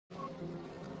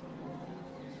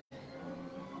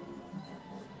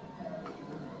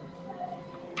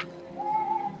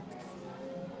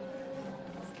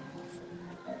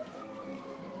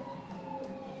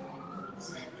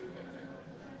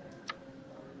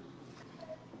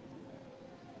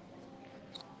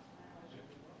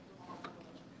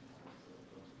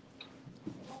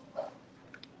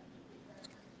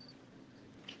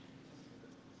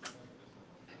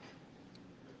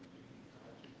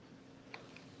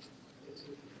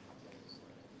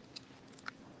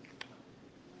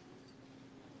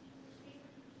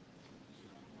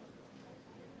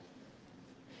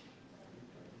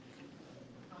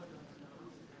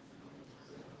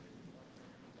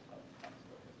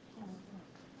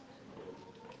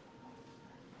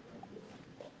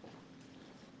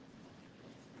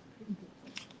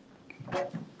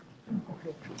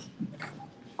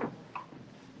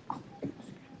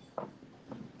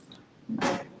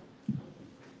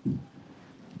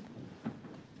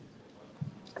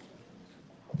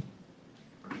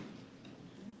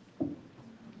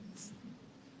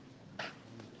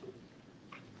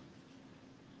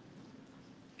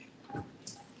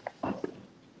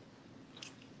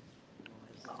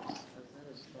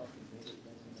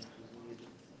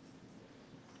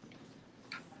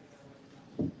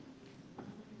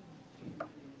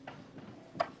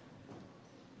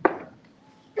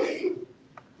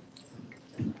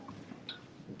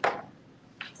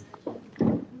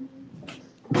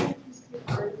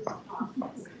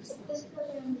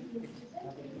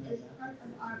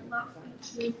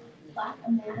features Black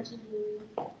imagining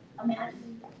the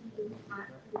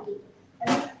impact created.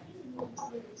 And this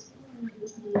is exploring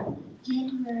between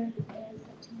January and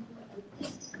September of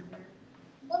this year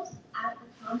looks at the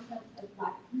concept of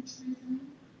Black futurism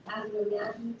as an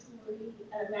imaginatory,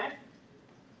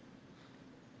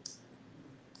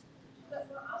 but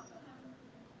we're also having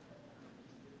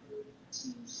to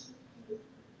showcase the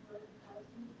work of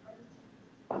some artists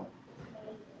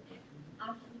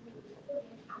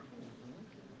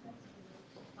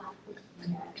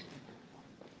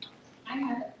I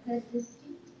have the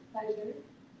distinct pleasure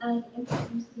of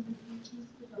introducing Myrtis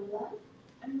Bedolla,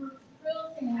 and we're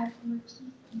thrilled to have Myrtis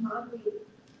moderate.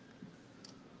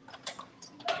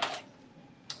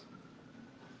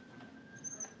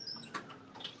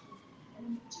 And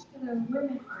in particular,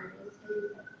 women artists in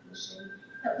this exhibition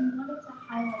that we wanted to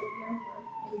highlight their work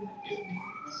in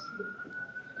history,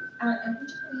 and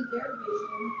particularly their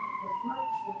vision of their work,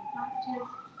 their practice,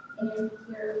 and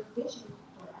their vision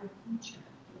for our future.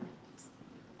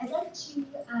 I'd like to do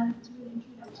an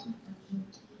introduction of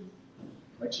Myrtis.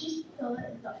 Myrtis Bedolla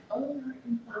is the owner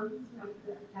and founding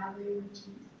director of Galerie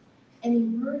Myrtis, an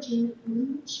emerging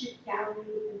blue-chip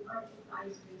gallery and art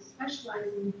advisory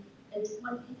specializing in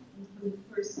 20th and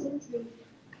 21st century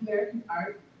American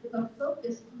art with a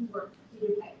focus on work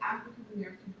created by African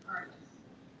American artists.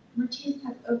 Myrtis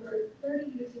has over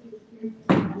 30 years of experience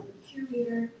as a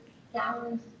curator,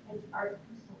 gallerist, and art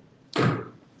consultant.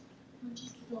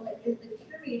 Myrtis Bedolla is the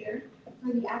curator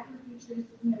for the Afro Futurist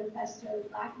Manifesto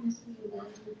Blackness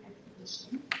Reimagined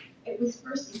exhibition. It was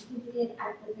first exhibited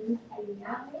at the Venice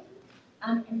Biennale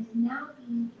and is now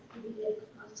being exhibited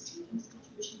across two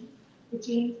institutions, the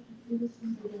James E. Lewis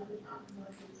Museum at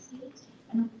Morgan State,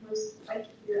 and of course, right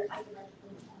here at the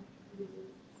Metropolitan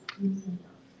Museum.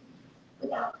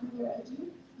 Without further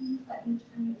ado, please let me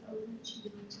turn it over to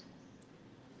Myrtis.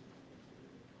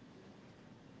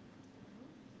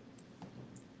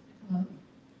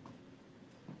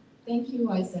 Thank you,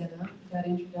 Isetta, for that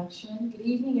introduction. Good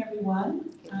evening, everyone.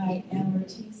 I am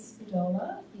Myrtis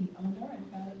Bedolla, the owner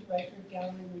and founding director of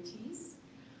Galerie Myrtis.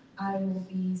 I will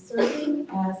be serving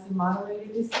as the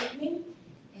moderator this evening,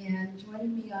 and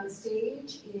joining me on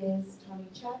stage is Tawny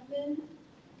Chatmon,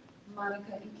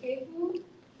 Monica Ikegwu,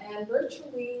 and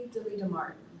virtually Delita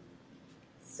Martin.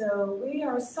 So we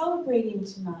are celebrating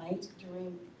tonight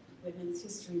during Women's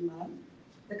History Month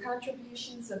the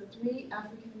contributions of 3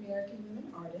 African American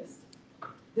women artists,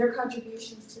 their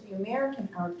contributions to the American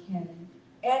art canon,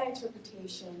 and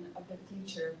interpretation of the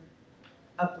future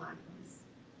of Blackness.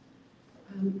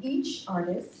 Each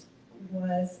artist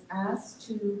was asked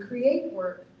to create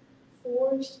work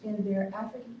forged in their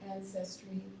African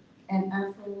ancestry and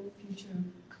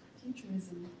Afro-futurism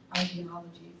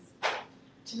ideologies.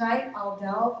 Tonight, I'll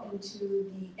delve into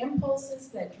the impulses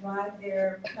that drive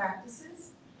their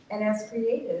practices, and as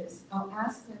creatives, I'll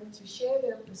ask them to share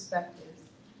their perspectives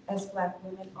as Black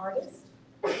women artists,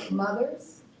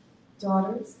 mothers,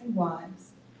 daughters, and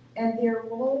wives, and their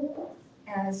role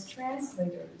as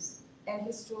translators and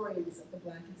historians of the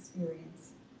Black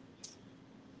experience.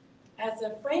 As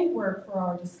a framework for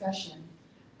our discussion,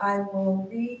 I will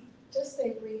read just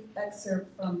a brief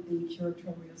excerpt from the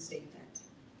curatorial statement.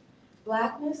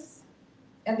 Blackness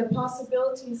and the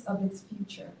possibilities of its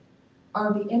future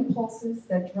are the impulses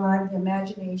that drive the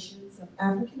imaginations of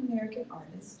African American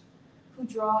artists who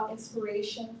draw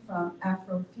inspiration from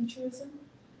Afrofuturism,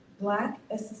 Black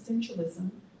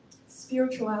existentialism,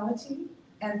 spirituality,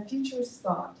 and futurist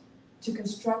thought to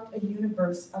construct a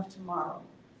universe of tomorrow.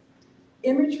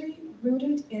 Imagery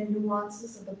rooted in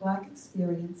nuances of the Black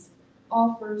experience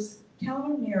offers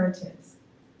counter-narratives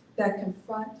that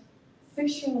confront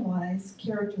fictionalized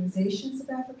characterizations of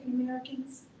African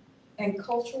Americans and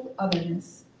cultural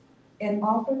otherness, and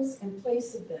offers in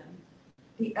place of them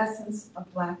the essence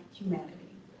of Black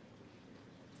humanity.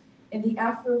 In the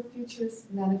Afro Futurist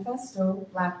Manifesto,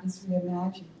 Blackness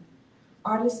Reimagined,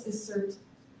 artists assert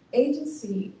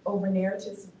agency over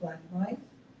narratives of Black life,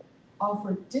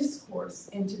 offer discourse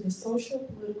into the social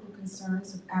political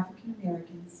concerns of African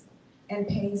Americans, and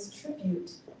pay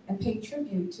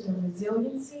tribute to the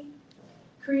resiliency,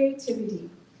 creativity,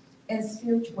 and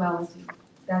spirituality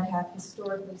that have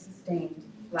historically sustained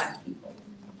Black people.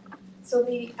 So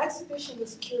the exhibition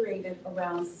was curated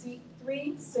around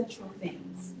 3 central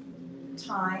themes: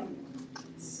 time,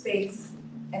 space,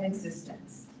 and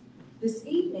existence. This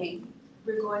evening,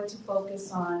 we're going to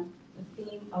focus on the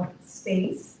theme of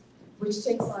space, which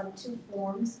takes on 2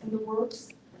 forms in the works.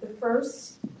 The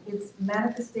first is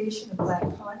manifestation of Black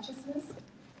consciousness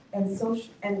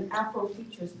and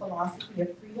Afro-futurist philosophy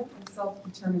of freedom and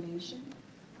self-determination.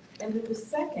 And then the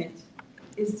second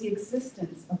is the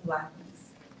existence of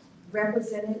Blackness,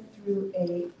 represented through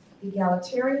an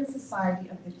egalitarian society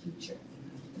of the future,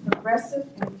 the progressive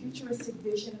and futuristic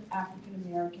vision of African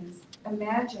Americans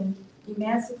imagined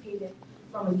emancipated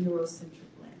from a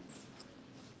Eurocentric lens.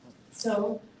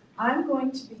 So I'm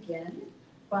going to begin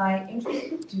by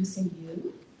introducing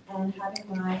you and having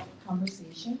my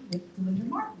conversation with Delita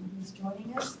Martin, who's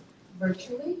joining us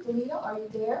virtually. Delita, are you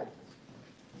there?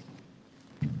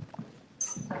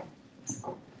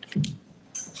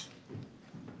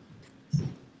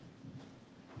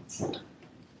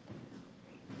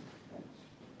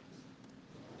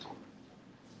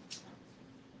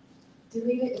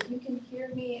 Delita, if you can hear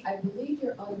me, I believe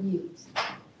you're on mute.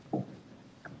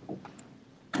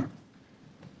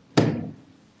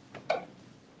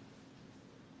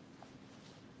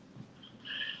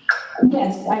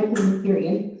 Yes, I can hear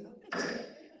you.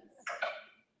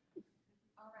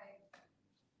 All right.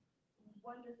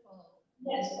 Wonderful.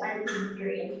 Yes, I can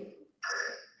hear you. Okay.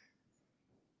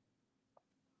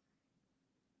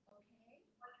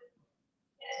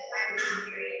 Yes, I can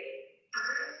hear you.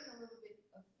 We're getting a little bit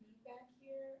of feedback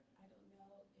here. I don't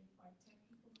know if our tech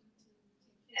people need to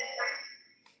take care of it.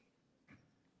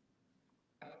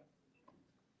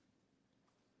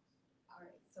 All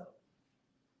right, so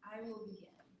I will begin.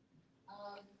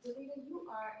 Delita, you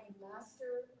are a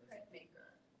master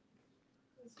printmaker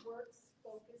whose works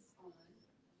focus on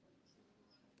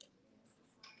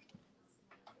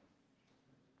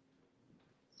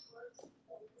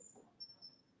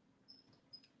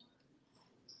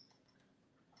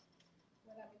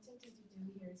what I'm attempting to do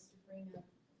here is to bring up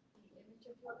the image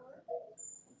of your work.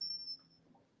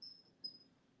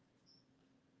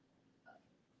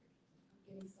 I'm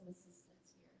getting some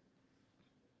assistance here.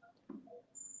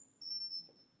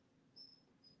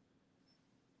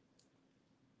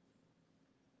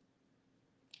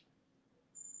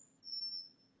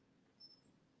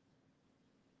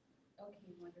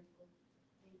 Okay, wonderful.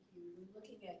 Thank you. We're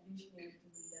looking at visionary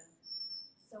Delita.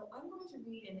 So I'm going to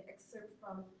read an excerpt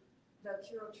from the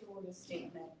curatorial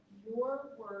statement. Your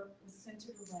work was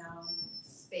centered around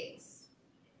space.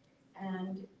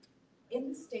 And in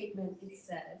the statement, it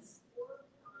says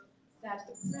that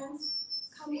the prince,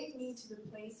 come with me to the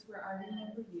place where I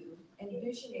remember you, and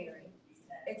visionary,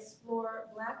 explore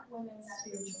Black women's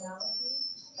spirituality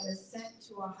and ascent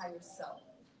to a higher self.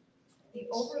 The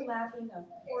overlapping of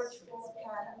portraits,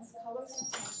 patterns, colors,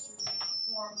 and textures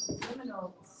form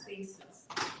liminal spaces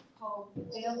called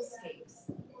veilscapes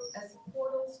as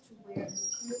portals to where the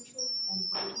spiritual and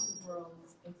waking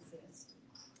worlds exist.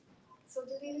 So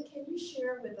Delita, can you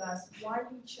share with us why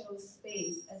you chose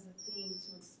space as a theme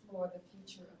to explore the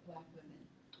future of Black women?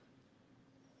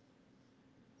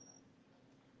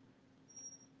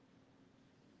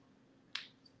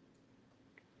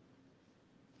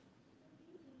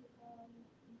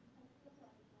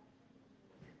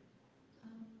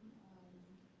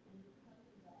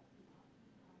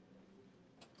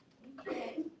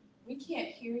 We can't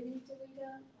hear you,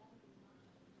 Delita.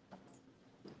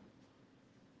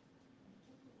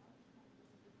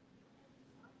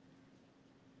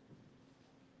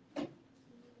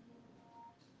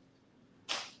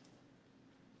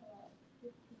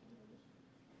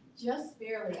 Just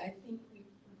barely. I think we're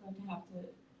going to have to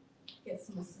get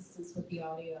some assistance with the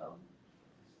audio.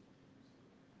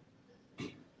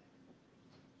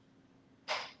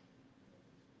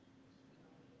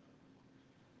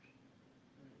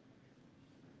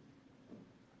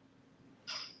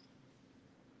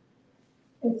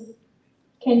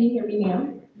 Can you hear me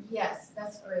now? Yes,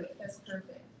 that's great. That's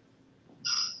perfect.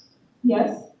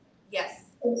 Yes? Yes.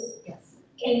 Yes.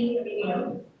 Can you hear me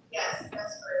now? Yes,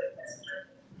 that's great. That's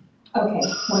perfect. Okay,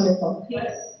 wonderful.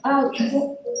 Yes. Can you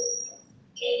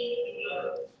hear me now?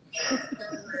 Yes,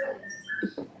 that's perfect.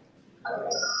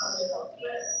 Okay, wonderful.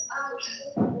 Yes.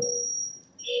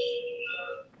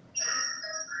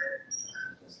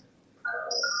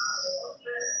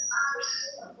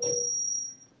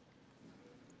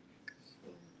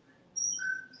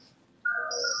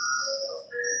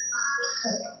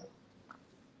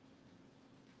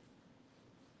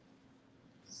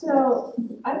 So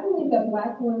I believe that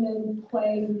Black women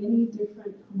play many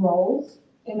different roles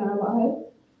in our life,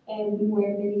 and we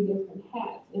wear many different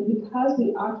hats. And because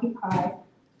we occupy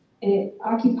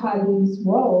these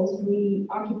roles, we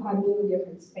occupy many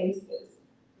different spaces.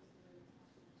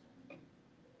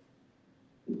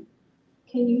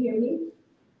 Can you hear me?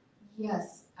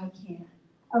 Yes, I can.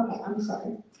 Okay, I'm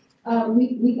sorry.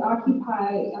 We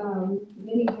occupy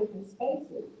many different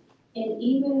spaces, and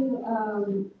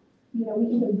even we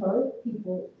even birth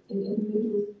people and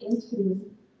individuals into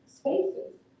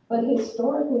spaces. But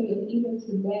historically and even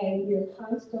today, we are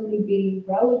constantly being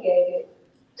relegated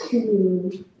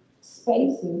to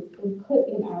spaces and put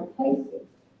in our places.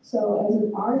 So as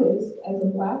an artist, as a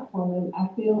Black woman, I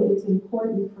feel it's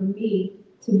important for me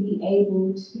to be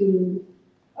able to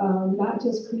not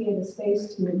just create a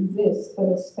space to exist, but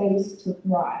a space to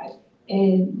thrive.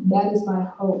 And that is my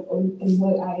hope and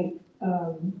what I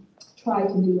try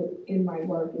to do in my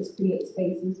work is create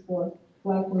spaces for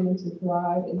Black women to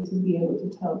thrive and to be able to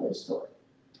tell their story.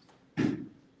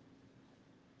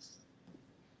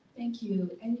 Thank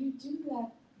you. And you do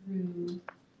that through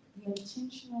the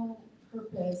intentional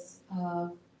purpose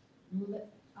of,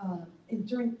 in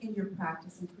your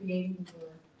practice in creating the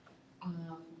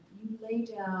work, you lay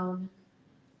down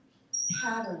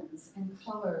patterns and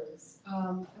colors.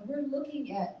 And we're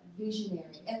looking at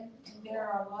visionary, and there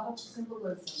are a lot of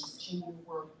symbolisms in your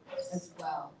work as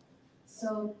well.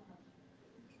 So,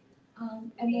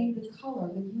 and then the color,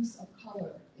 the use of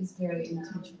color is very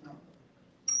intentional.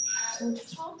 So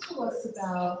talk to us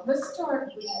about, let's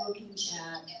start with looking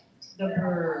at the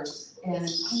bird. And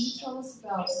can you tell us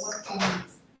about what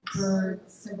the bird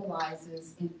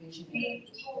symbolizes in visionary?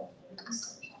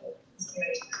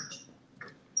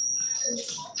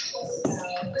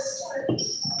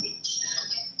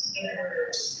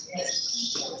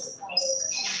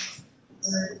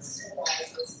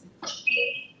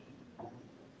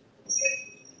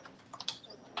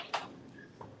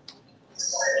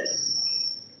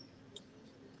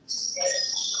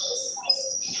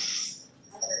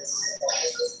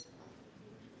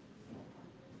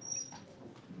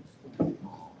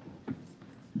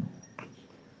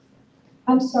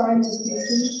 I'm sorry, Ms.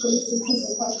 Mason, please repeat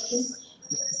the question.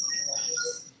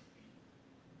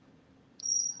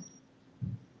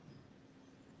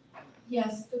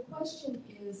 Yes, the question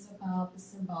is about the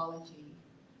symbology,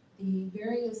 the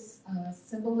various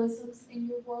symbolisms in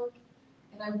your work,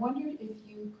 and I wondered if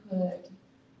you could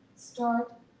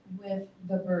start with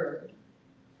the bird.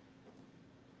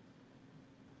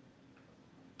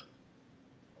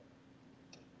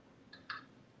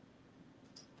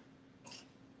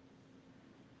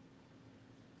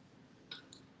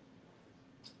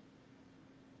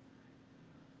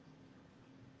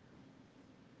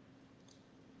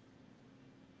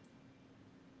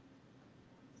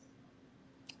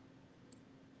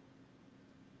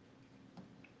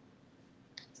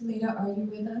 Delita, are you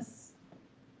with us?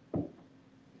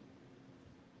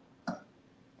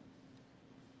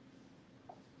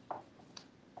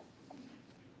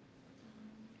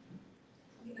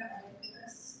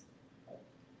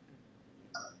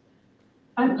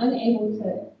 I'm unable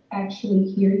to actually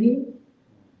hear you.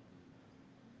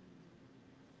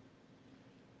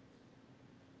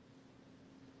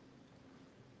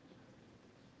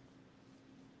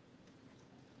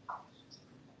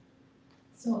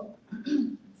 So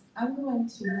I'm going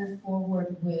to move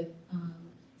forward with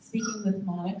speaking with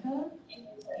Monica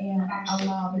and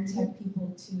allow the tech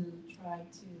people to try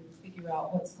to figure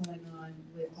out what's going on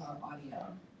with our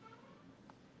audio.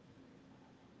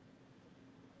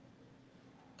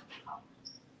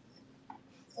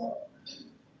 So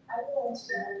I'm going to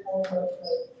move forward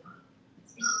with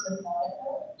speaking with Monica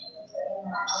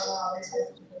and allow the tech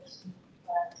people to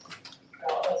try to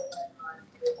figure out what's going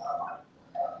on with our audio.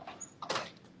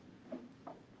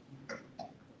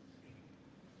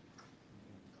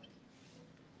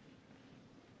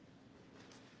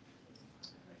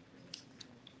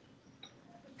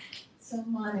 So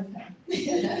Monica,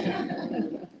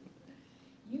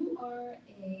 you are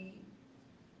a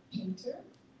painter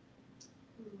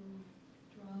who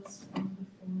draws from the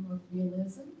form of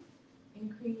realism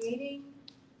in creating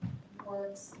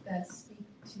works that speak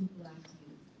to Black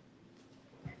youth.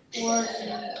 For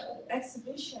the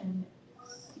exhibition,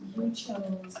 you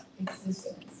chose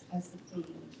existence as the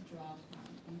theme to draw from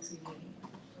in creating.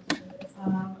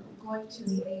 I'm going to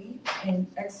read an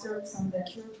excerpt from the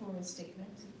curatorial statement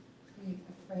to create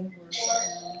a framework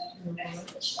around your work,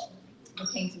 the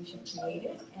paintings you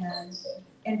created, and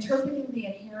interpreting the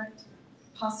inherent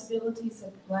possibilities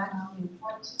of Black youth,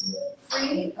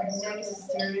 free of negative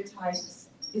stereotypes,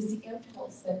 is the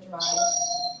impulse that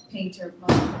drives painter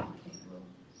Monica Ikegwu.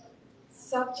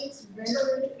 Subjects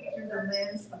rendered through the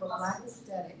lens of a Black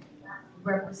aesthetic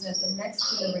represent the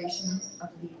next generation of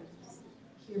leaders.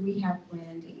 Here we have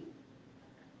Brandy,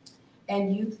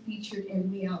 and youth featured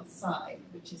in We Outside,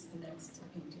 which is the next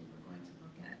painting we're going to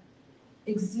look at,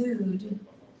 exude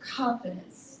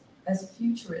confidence as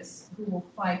futurists who will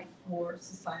fight for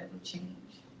societal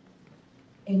change.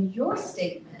 In your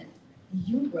statement,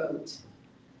 you wrote,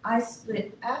 I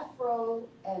split Afro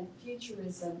and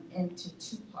futurism into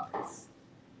two parts.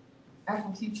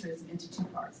 Afrofuturism into two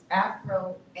parts,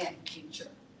 Afro and future.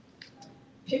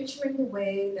 Picturing the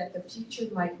way that the future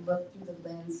might look through the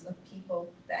lens of people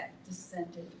that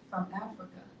descended from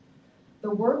Africa. The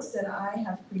works that I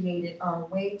have created are a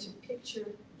way to picture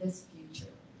this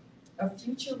future, a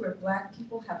future where Black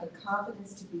people have the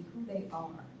confidence to be who they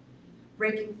are,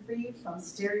 breaking free from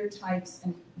stereotypes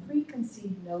and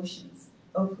preconceived notions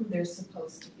of who they're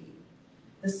supposed to be.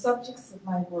 The subjects of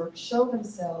my work show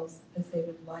themselves as they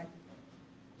would like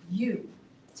you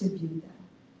to view them.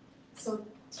 So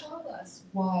tell us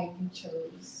why you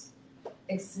chose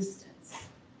existence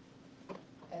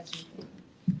as your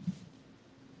theme.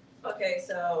 Okay,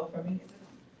 so for me,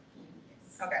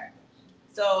 okay.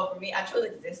 So for me, I chose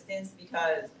existence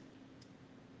because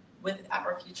with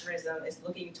Afrofuturism, it's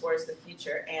looking towards the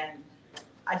future, and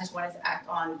I just wanted to act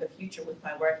on the future with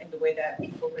my work and the way that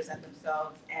people present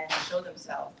themselves and show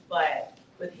themselves. But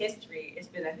with history, it's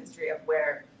been a history of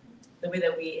where the way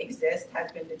that we exist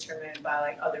has been determined by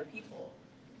like other people.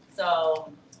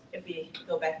 So if we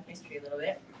go back in history a little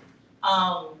bit,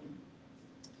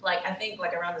 like I think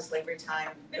like around the slavery time,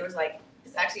 there was like,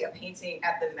 it's actually a painting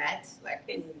at the Met, like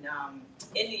in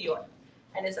New York.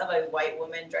 And it's of a white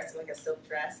woman dressed in like a silk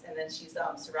dress, and then she's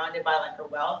surrounded by like her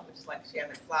wealth, which is like she has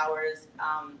like flowers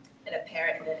and a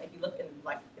parrot. And then if you look in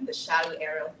like in the shadow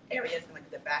areas and like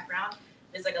the background,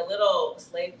 there's like a little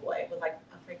slave boy with like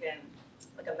a freaking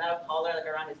like a metal collar like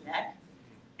around his neck,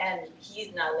 and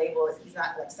he's not labeled. He's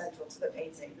not like central to the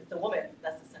painting. It's the woman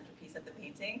that's the centerpiece of the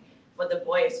painting, but the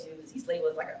boy is used. He's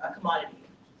labeled as like a commodity,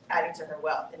 adding to her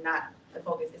wealth, and not the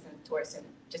focus isn't towards him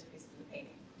just because of the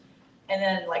painting. And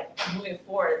then like moving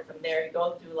forward from there, you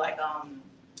go through like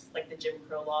the Jim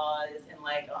Crow laws and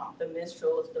like the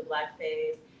minstrels, the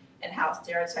blackface, and how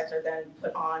stereotypes are then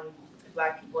put on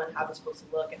Black people and how they're supposed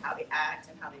to look and how they act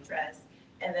and how they dress.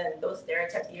 And then those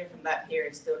stereotypes, even from that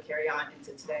period, still carry on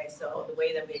into today. So the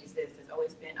way that we exist has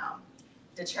always been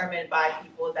determined by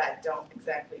people that don't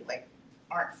exactly like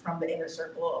aren't from the inner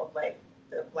circle of like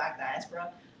the Black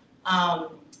diaspora.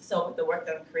 So with the work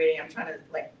that I'm creating, I'm trying to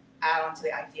like add on to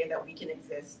the idea that we can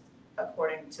exist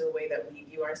according to the way that we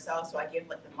view ourselves. So I give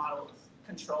like the models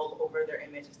control over their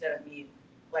image instead of me,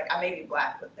 like I may be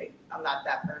Black, but like, I'm not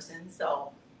that person.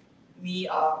 So me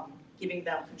giving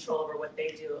them control over what they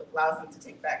do allows them to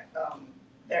take back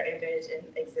their image and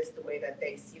exist the way that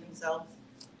they see themselves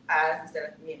as,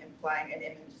 instead of me implying an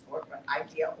image or an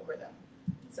idea over them.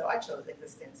 So I chose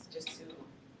existence just to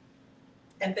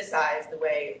emphasize the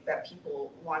way that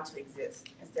people want to exist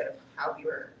instead of how we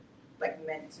were like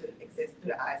meant to exist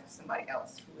through the eyes of somebody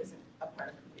else who isn't a part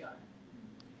of who we are.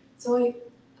 So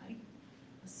I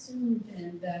assume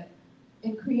then that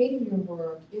in creating your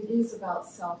work, it is about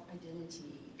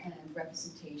self-identity and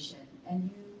representation, and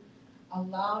you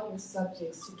allow your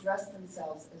subjects to dress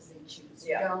themselves as they choose.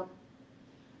 Yeah. You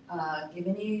don't give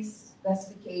any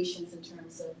specifications in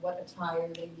terms of what attire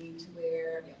they need to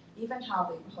wear, even how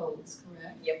they pose,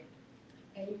 correct? Yep.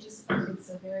 And you just, it's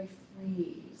a very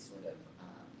free sort of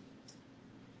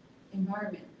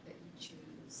environment that you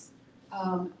choose.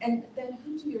 And then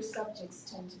who do your subjects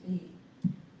tend to be?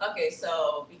 Okay,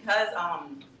 so because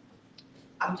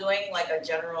I'm doing like a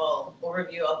general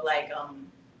overview of like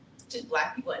just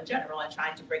Black people in general and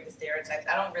trying to break the stereotypes,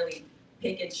 I don't really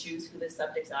pick and choose who the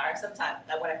subjects are. Sometimes,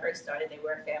 like when I first started, they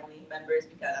were family members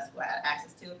because that's what I had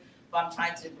access to. But I'm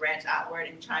trying to branch outward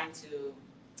and trying to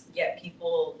get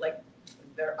people, like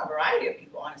there are a variety of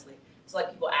people, honestly. So like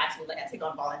people ask me, like I take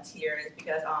on volunteers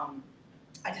because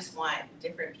I just want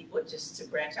different people just to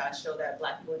branch out and show that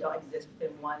Black people don't exist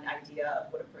within one idea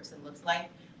of what a person looks like.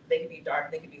 They could be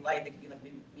dark, they could be light, they could be like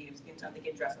medium skin tone, they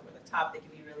can dress over the top, they can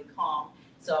be really calm.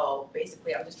 So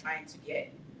basically I'm just trying to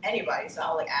get anybody. So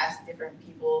I'll like ask different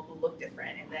people who look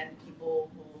different, and then people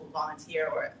who volunteer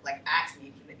or like ask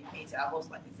me can they be painted, I'll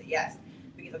most likely say yes.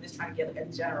 Because I'm just trying to get like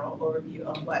a general overview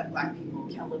of what Black people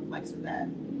can look like so that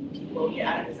people get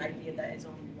out of this idea that it's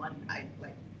only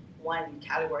one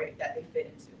category that they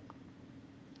fit into.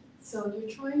 So you're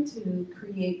trying to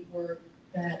create work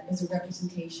that is a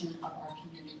representation of our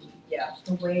community. Yeah.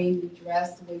 The way we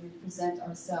dress, the way we present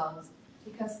ourselves.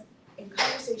 Because in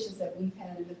conversations that we've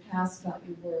had in the past about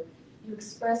your work, you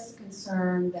expressed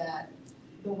concern that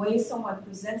the way someone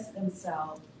presents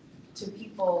themselves to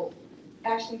people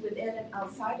actually within and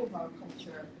outside of our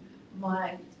culture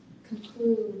might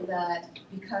conclude that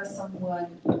because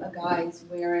a guy is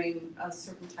wearing a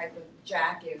certain type of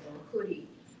jacket or hoodie,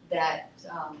 that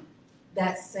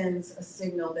that sends a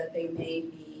signal that they may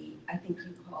be, I think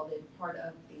you called it part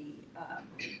of the,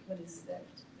 what is that,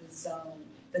 the zone,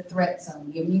 the threat zone,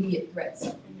 the immediate threat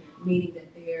zone, meaning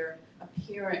that their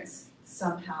appearance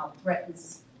somehow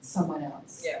threatens someone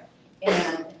else. Yeah.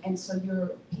 And so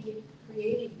you're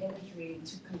creating imagery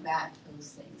to combat those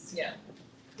things. Yeah.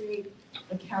 Create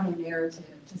a counter narrative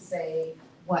to say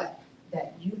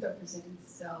that youth are presenting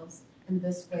themselves in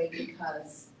this way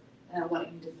because, and I want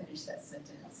you to finish that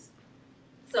sentence.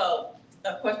 So,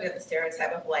 of course, we have the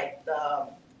stereotype of like the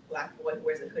Black boy who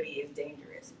wears a hoodie is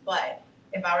dangerous. But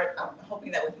if I'm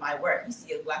hoping that with my work, you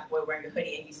see a Black boy wearing a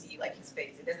hoodie and you see like his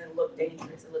face, it doesn't look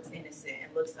dangerous. It looks innocent.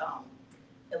 It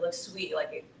looks sweet.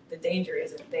 Like the danger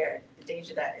isn't there. The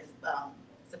danger that is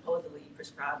supposedly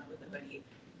prescribed with a hoodie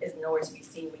is nowhere to be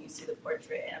seen when you see the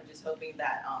portrait. And I'm just hoping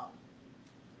that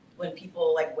when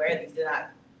people like wear these, they're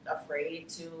not afraid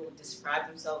to describe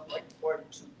themselves like or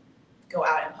to go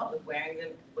out in public wearing them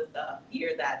with the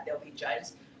fear that they'll be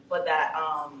judged, but that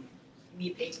me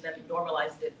painting them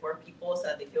normalizes it for people so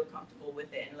that they feel comfortable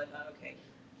with it and like, oh, okay,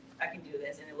 I can do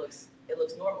this and it looks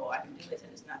normal. I can do this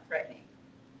and it's not threatening.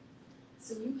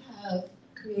 So you have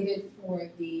created for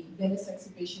the Venice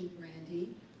exhibition Brandy,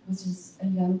 which is a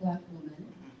young Black woman.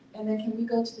 Mm-hmm. And then can we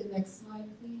go to the next slide,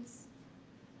 please?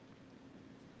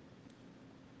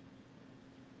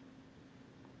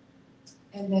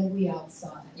 And then We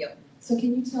Outside. Yep. So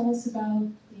can you tell us about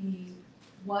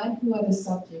who are the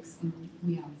subjects in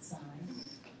We Outside,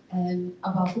 and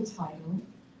about the title,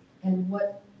 and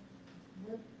what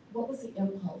was the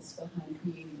impulse behind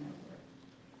creating that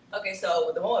work? Okay,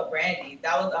 so the one with Brandy,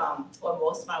 that was what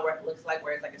most of my work looks like,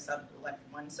 where it's like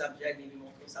one subject, maybe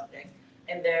multiple subjects,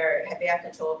 and they have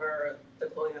control over the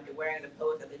clothing that they're wearing, the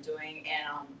pose that they're doing,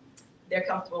 and they're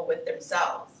comfortable with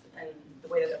themselves and the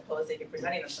way that they're posing and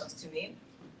presenting themselves to me.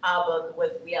 But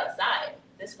with We Outside,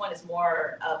 this one is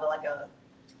more of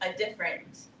a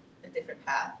different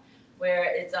path, where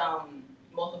it's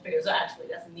multiple figures. So actually,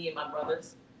 that's me and my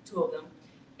brothers, two of them,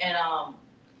 and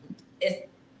it's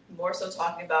more so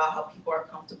talking about how people are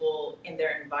comfortable in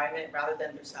their environment rather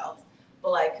than themselves.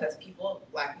 But like, because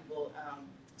Black people,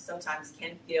 sometimes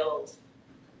can feel,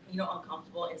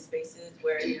 uncomfortable in spaces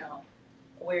where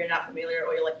where you're not familiar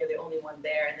or you're the only one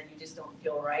there, and then you just don't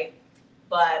feel right.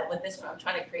 But with this one, I'm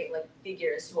trying to create like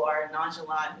figures who are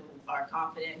nonchalant, who are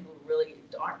confident, who really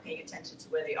aren't paying attention to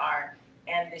where they are,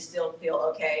 and they still feel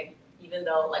okay, even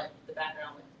though like the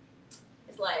background,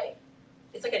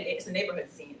 it's a neighborhood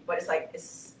scene, but it's like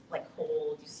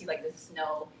cold. You see like the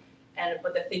snow,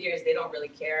 but the figures, they don't really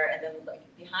care. And then like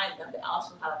behind them, they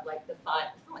also have like the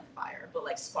fire. It's not like fire, but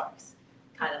like sparks,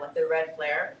 kind of like the red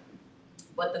flare.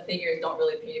 But the figures don't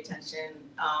really pay attention.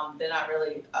 They're not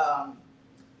really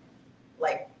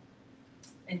like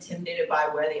intimidated by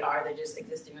where they are. They're just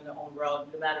existing in their own world,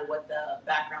 no matter what the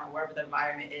background, wherever the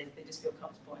environment is. They just feel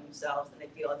comfortable in themselves, and they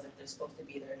feel as if they're supposed to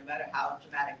be there, no matter how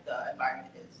dramatic the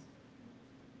environment is.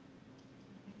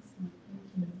 Excellent,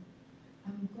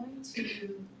 thank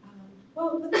you.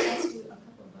 I'm going to, let me ask you a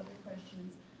couple of other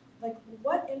questions. Like,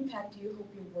 what impact do you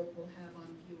hope your work will have on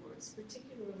viewers,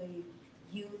 particularly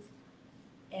youth,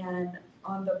 and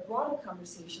on the broader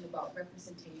conversation about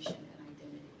representation and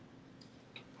identity?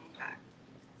 Okay.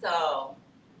 So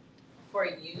for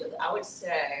youth, I would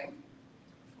say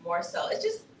more so,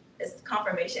 it's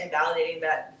confirmation and validating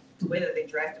that the way that they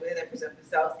dress, the way that they present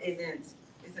themselves isn't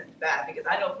bad. Because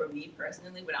I know for me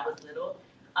personally, when I was little,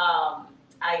 I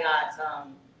got,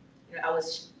 I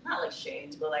was not like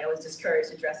shamed, but like I was discouraged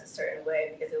to dress a certain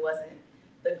way because it wasn't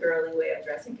the girly way of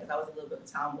dressing, because I was a little bit of a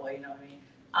tomboy, you know what I mean?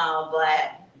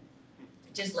 But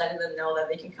just letting them know that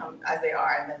they can come as they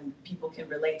are, and then people can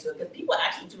relate to it. Because people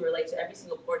actually do relate to every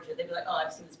single portrait. They'd be like, oh,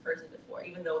 I've seen this person before,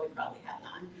 even though they probably have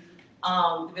not.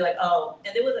 They'd be like, oh,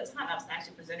 and there was a time I was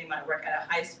actually presenting my work at a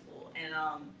high school, and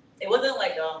it wasn't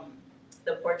like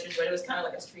the portraits, but it was kind of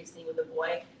like a street scene with a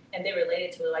boy, and they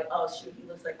related to it like, oh shoot, he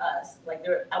looks like us. Like it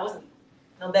was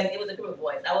a group of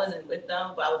boys. I wasn't with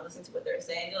them, but I was listening to what they were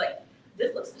saying. They're like,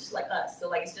 this looks just like us. So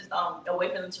like it's just a way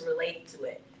for them to relate to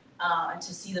it. And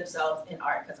to see themselves in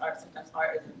art, because sometimes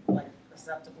art isn't like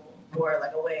acceptable, or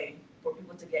like a way for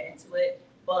people to get into it.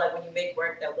 But like when you make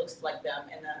work that looks like them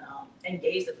and then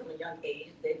engage them from a young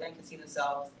age, they then can see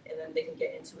themselves and then they can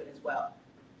get into it as well.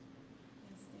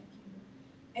 Yes, thank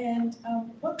you. And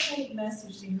what kind of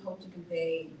message do you hope to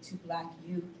convey to Black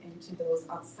youth and to those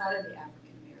outside of the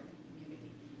African American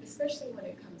community, especially when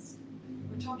it comes,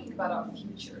 we're talking about our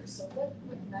future. So what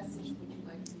message would you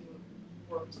like for your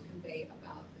work to convey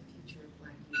about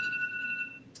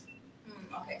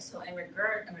Okay, so in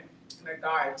regard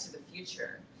to the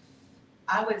future,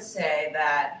 I would say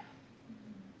that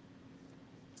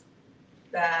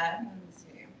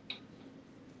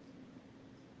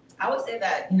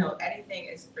anything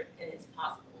is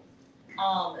possible.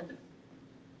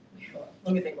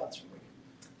 Let me think about this real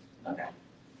quick. Okay.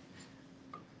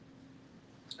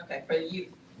 Okay, for the youth,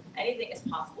 anything is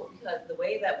possible because the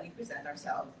way that we present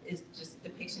ourselves is just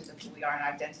depictions of who we are and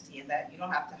our identity, and that you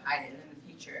don't have to hide it in the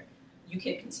future. You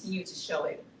can continue to show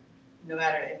it no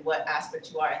matter in what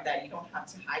aspect you are, and that you don't have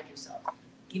to hide yourself.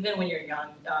 Even when you're young,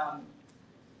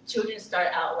 children start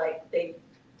out like they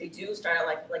do start out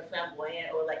like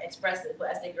flamboyant or like expressive,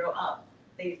 but as they grow up,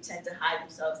 they tend to hide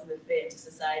themselves and they fit into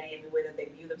society and the way that they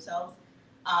view themselves.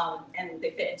 And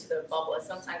they fit into their bubble. And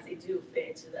sometimes they do fit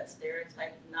into that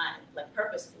stereotype, not like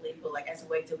purposefully, but like as a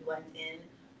way to blend in,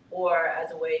 or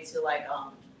as a way to like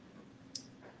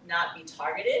not be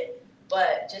targeted,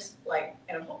 but just like,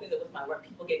 and I'm hoping that with my work,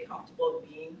 people get comfortable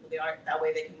being who they are. That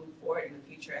way they can move forward in the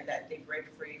future, and that they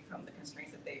break free from the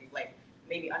constraints that they like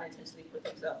maybe unintentionally put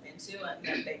themselves into, and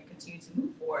that they continue to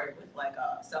move forward with like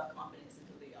self-confidence in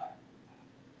who they are.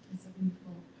 That's a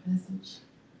beautiful message.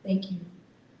 Thank you.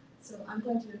 So I'm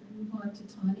going to move on to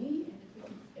Tawny, and if we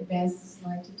can advance the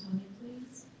slide to Tawny,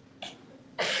 please.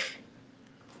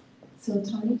 So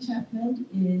Tawny Chatmon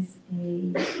is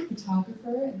a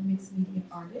photographer and mixed media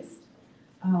artist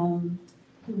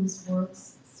whose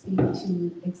works speak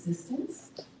to existence.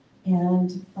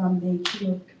 And from the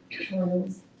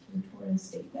curatorial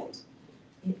statement,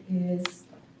 it is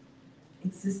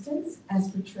existence as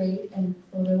portrayed in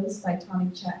photos by Tawny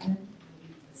Chatmon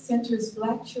centers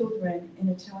Black children in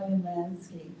Italian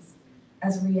landscapes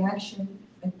as a reaction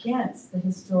against the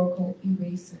historical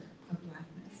eraser of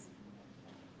Blackness.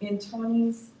 In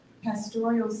Tawny's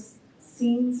pastoral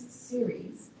scenes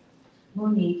series,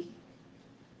 Monique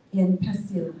in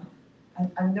Pastilla,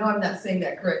 I know I'm not saying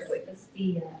that correctly.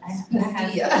 Pastilla.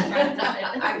 Pastilla.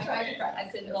 I tried to I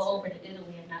couldn't go over to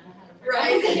Italy and not know how to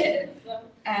pronounce it. So.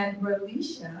 And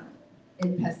Relicia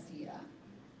in Pastilla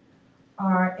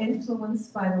are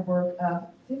influenced by the work of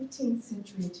 15th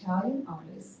century Italian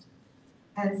artists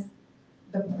and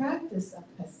the practice of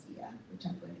Pastilla, which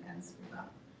I'm going to ask you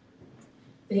about.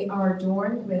 They are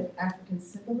adorned with African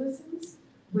symbolisms,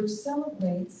 which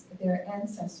celebrates their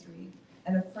ancestry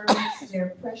and affirms their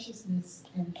preciousness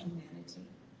and humanity.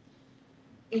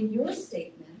 In your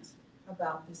statement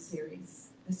about this series,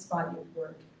 this body of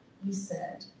work, you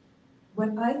said,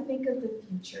 "When I think of the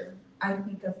future, I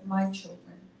think of my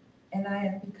children, and I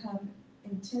have become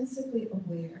intensively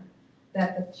aware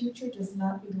that the future does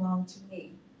not belong to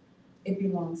me, it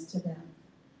belongs to them.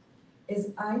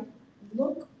 As I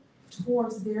look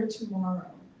towards their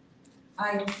tomorrow, I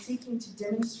am seeking to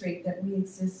demonstrate that we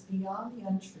exist beyond the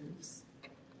untruths.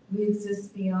 We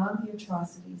exist beyond the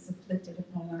atrocities inflicted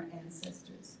upon our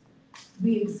ancestors.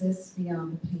 We exist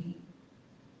beyond the pain.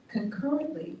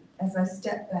 Concurrently, as I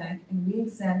step back and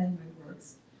re-examine my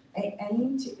works, I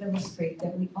aim to illustrate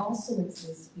that we also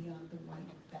exist beyond the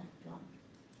white backdrop.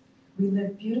 We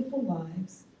live beautiful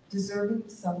lives, deserving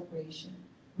of celebration.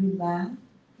 We laugh,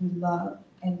 we love,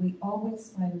 and we always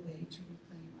find a way to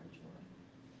reclaim our joy."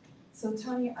 So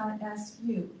Tawny, I ask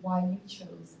you why you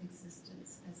chose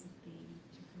existence as a theme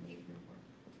to create your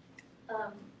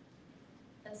work.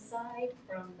 Aside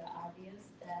from the obvious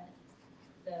that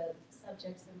the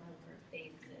subjects in my work,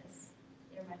 they exist.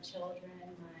 They're my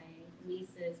children, my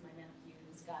nieces, my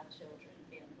nephews, godchildren,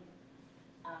 family.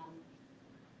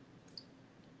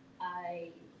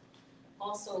 I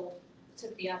also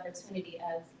took the opportunity,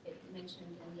 as it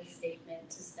mentioned in this statement,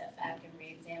 to step back and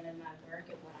re-examine my work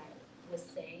and what I was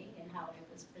saying and how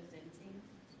I was presenting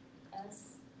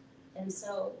us. And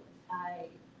so I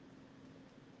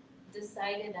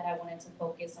decided that I wanted to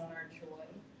focus on our joy.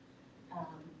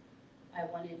 I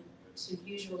wanted to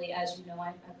usually, as you know,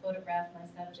 I photograph my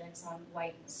subjects on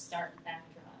white stark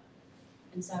backdrop.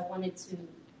 And so I wanted to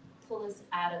pull us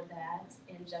out of that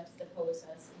and juxtapose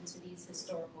us into these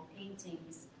historical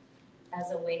paintings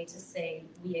as a way to say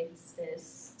we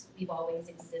exist, we've always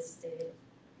existed,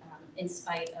 in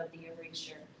spite of the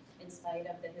erasure, in spite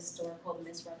of the historical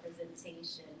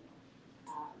misrepresentation.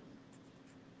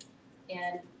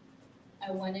 And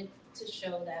I wanted to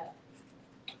show that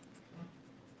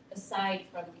aside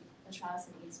from the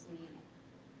atrocities, we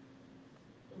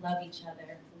love each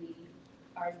other, we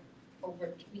are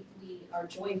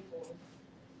joyful,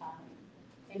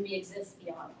 and we exist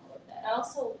beyond all of that. I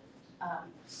also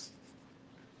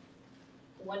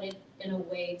wanted, in a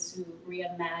way, to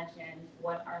reimagine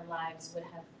what our lives would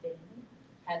have been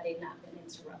had they not been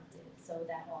interrupted. So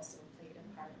that also played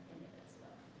a part in it as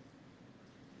well.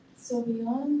 So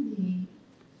beyond the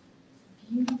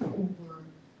beautiful work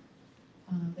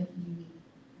that you,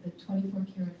 the 24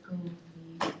 karat gold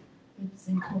leaf, it's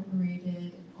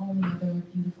incorporated and all the other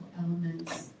beautiful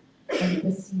elements of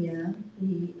Pastilla,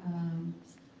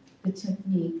 the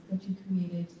technique that you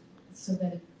created so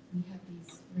that we have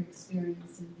these, we're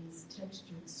experiencing these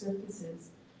textured surfaces.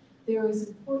 there is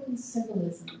important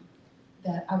symbolism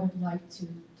that I would like to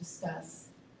discuss,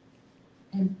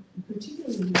 and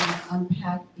particularly want to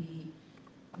unpack the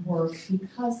work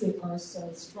because they are so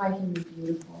strikingly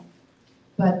beautiful.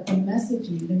 But the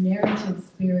messaging, the narratives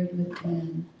buried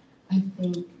within, I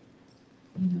think,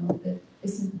 that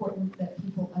it's important that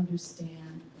people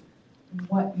understand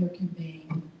what you're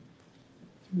conveying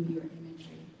through your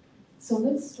imagery. So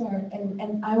let's start,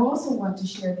 and I also want to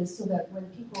share this so that when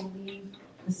people leave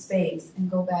the space and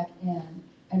go back in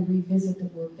and revisit the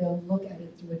work, they'll look at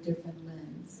it through a different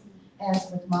lens,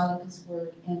 as with Monica's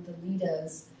work and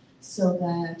Delita's, so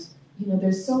that,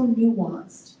 they're so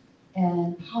nuanced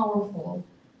and powerful,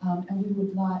 and we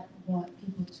would not want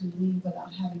people to leave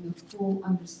without having a full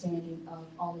understanding of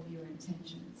all of your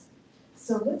intentions.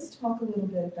 So let's talk a little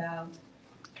bit about,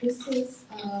 this is,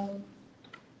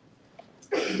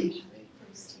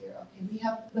 first here, okay,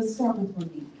 let's start with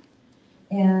Monique.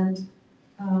 And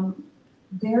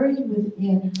buried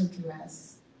within her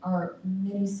dress are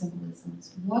many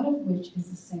symbolisms, one of which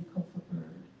is a Sankofa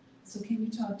bird. So can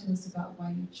you talk to us about why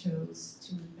you chose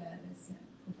to embed a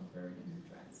Sankofa bird in her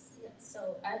dress? Yeah,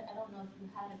 so I don't know if you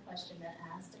had a question that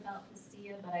asked about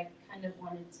Castilla, but I kind of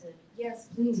wanted to Yes,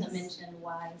 please. to mention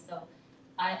why. So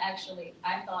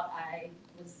I thought I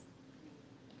was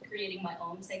creating my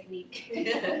own technique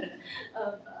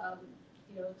of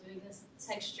doing this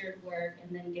textured work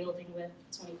and then gilding with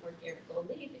 24 karat gold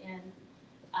leaf, and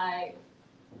I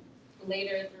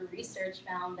later through research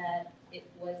found that it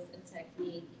was a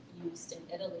technique used in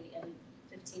Italy in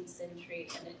 15th century,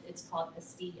 and it's called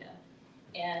Castilla,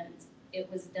 and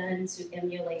it was done to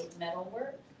emulate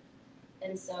metalwork.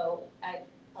 And so I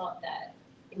thought that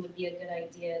it would be a good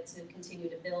idea to continue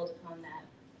to build upon that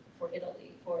for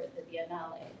Italy, for the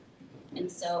Biennale. And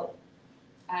so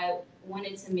I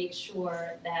wanted to make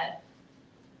sure that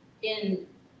in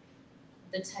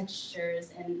the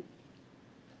textures and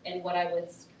what I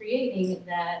was creating,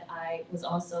 that I was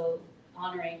also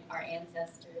honoring our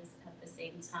ancestors at the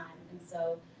same time. And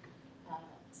so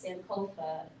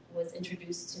Sankofa was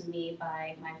introduced to me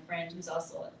by my friend, who's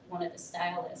also one of the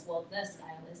stylists, the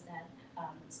stylist that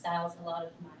styles a lot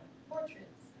of my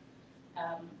portraits.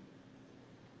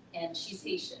 And she's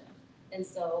Haitian. And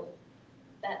so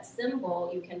that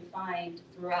symbol you can find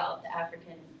throughout the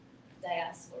African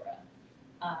diaspora.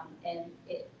 And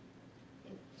it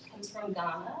comes from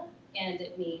Ghana, and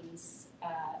it means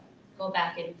go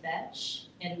back and fetch,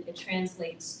 and it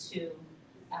translates to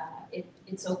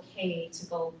it's okay to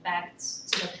go back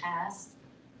to the past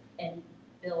and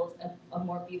build a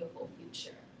more beautiful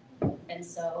future. And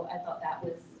so I thought that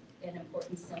was an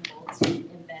important symbol to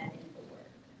embed in the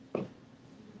work.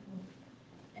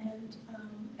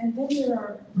 And then there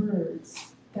are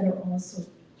birds that are also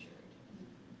featured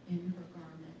in her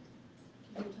garment.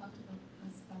 Can you talk to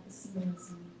us about the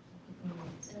symbolism of the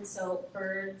birds? And so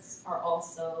birds are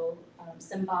also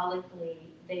symbolically,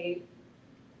 they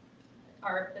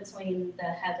are between the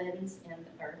heavens and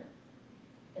the earth.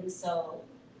 And so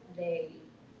they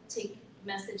take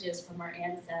messages from our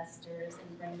ancestors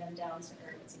and bring them down to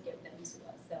earth to give them to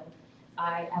us. So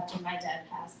after my dad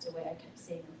passed away, I kept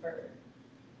seeing a bird.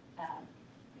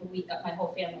 My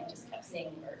whole family just kept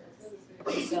seeing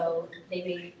birds. And so they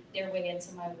made their way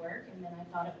into my work, and then I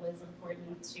thought it was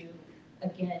important to,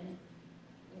 again,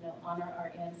 honor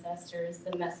our ancestors,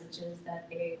 the messages that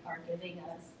they are giving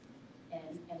us,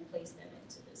 and place them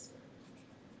into this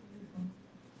work.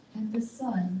 And the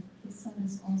sun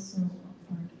is also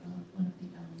a part of one of the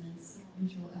elements,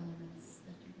 visual elements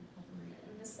that you incorporate.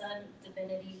 And the sun,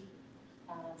 divinity,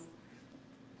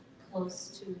 close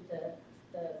to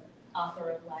the author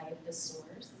of life, the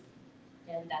source,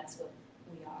 and that's what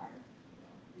we are.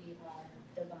 We are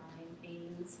divine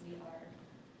beings. We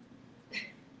are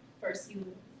first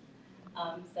human.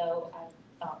 So I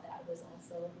thought that was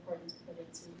also important to put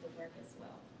into the work as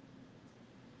well.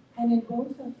 And in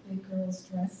both of the girls'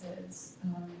 dresses,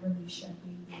 Relisha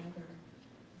being the other,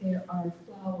 there are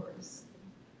flowers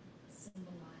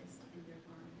symbolized in their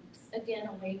garments. Again,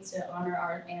 a way to honor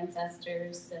our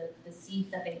ancestors, the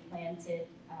seeds that they planted.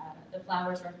 The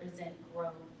flowers represent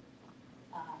growth,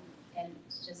 and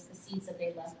just the seeds that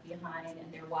they left behind,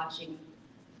 and they're watching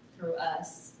through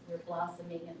us. We're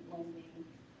blossoming and blooming,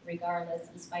 regardless,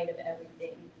 in spite of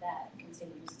everything that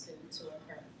continues to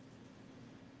occur.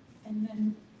 And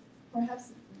then,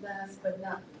 perhaps last but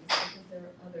not least, because there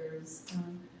are others,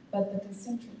 but the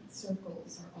concentric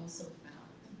circles are also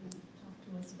found. Talk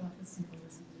to us about the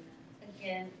symbolism there.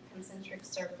 Again, concentric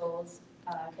circles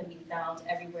can be found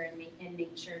everywhere in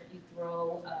nature. If you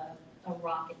throw a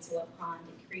rock into a pond,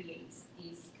 it creates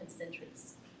these concentric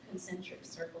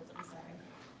circles.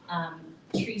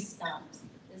 Tree stumps,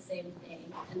 the same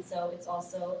thing. And so it's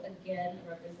also, again, a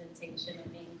representation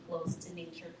of being close to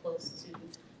nature, close to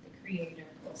the creator,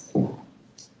 close to God.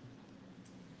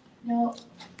 Now,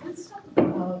 let's talk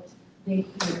about they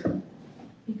here,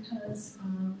 because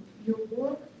your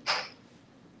work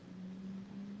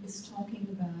is talking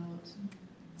about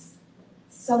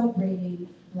celebrating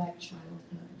Black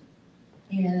childhood.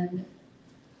 And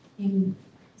in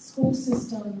school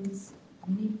systems,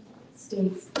 many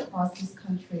states across this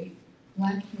country,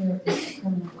 Black hair is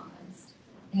criminalized.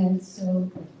 And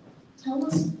so tell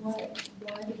us why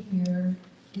the hair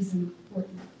is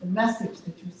important, the message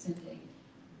that you're sending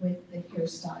with the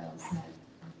hairstyles that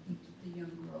the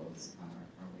young girls are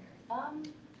wearing.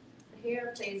 The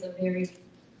hair plays a very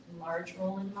large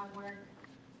role in my work.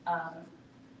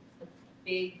 The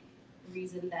big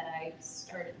reason that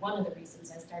one of the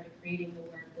reasons I started creating the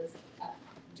work was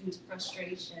due to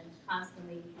frustration,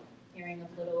 constantly hearing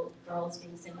of little girls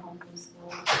being sent home from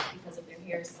school because of their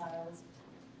hairstyles.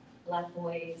 Black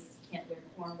boys can't wear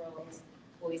cornrows,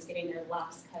 boys getting their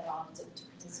locks cut off to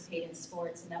participate in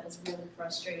sports, and that was really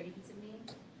frustrating to me.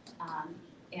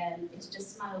 And it's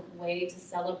just my way to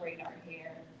celebrate our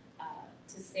hair,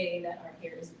 to say that our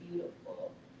hair is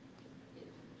beautiful,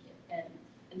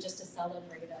 and just to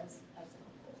celebrate us as a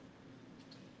whole.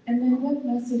 And then what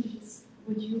messages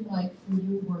would you like for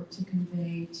your work to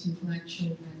convey to Black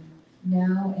children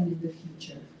now and in the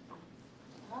future?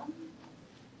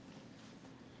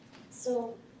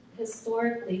 So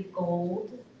historically,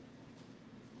 gold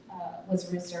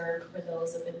was reserved for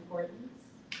those of importance.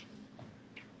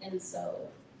 And so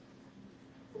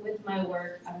with my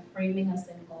work, I'm framing us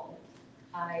in gold.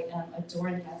 I am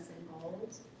adorning us in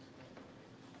gold.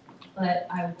 But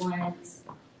I want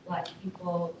Black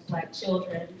people, Black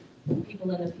children,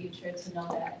 people in the future to know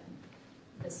that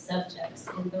the subjects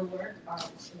in the work are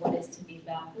what is to be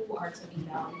valued, who are to be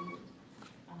valued,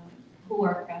 who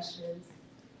are precious,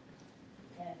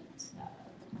 and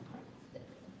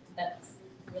that's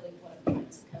really what I'm trying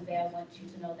to convey. I want you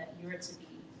to know that you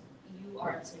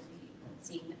are to be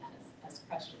seen as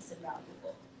precious and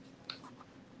valuable.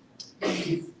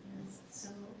 Yes. So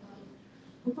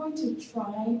we're going to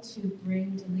try to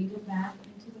bring Delita back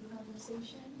into the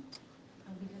conversation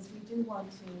because we do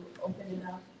want to open it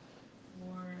up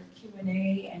for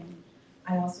Q&A, and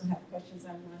I also have questions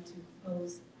I want to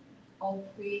pose all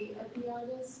three of the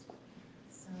artists.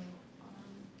 So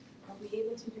are we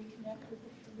able to reconnect with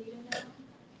Delita now?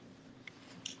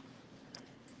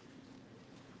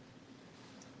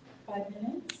 5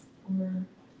 minutes, or we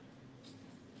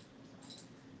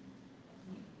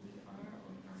are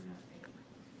or are not ready?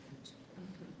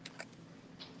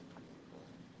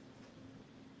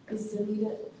 Is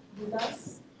Delita with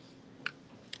us?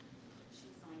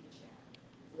 She's on the chat.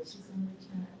 She's on the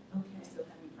chat. Okay. Still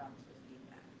having problems with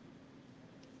feedback.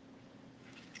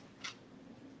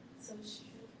 So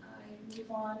should I move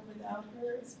on without her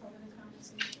as part of the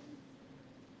conversation?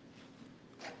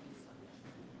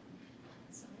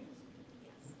 Sorry?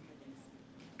 Yes, I think so.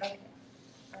 Okay.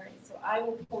 All right. So I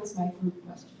will pose my group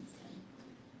questions then.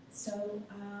 So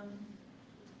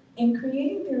in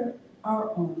creating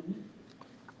our own,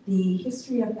 the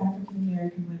history of African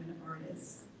American women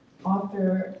artists,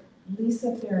 author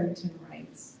Lisa Farrington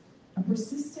writes, a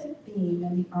persistent theme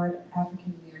in the art of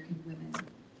African American women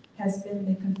has been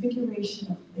the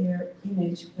configuration of their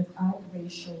image without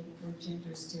racial or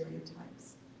gender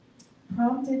stereotypes.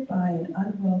 Prompted by an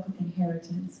unwelcome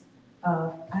inheritance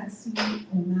of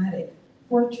axiomatic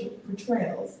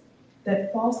portrayals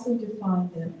that falsely define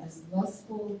them as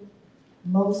lustful,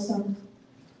 loathsome,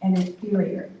 and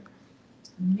inferior,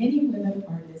 many women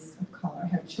artists of color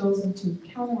have chosen to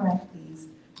counteract these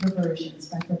perversions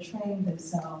by portraying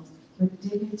themselves with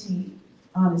dignity,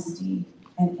 honesty,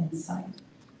 and insight.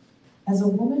 As a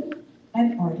woman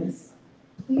and artist,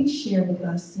 please share with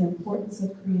us the importance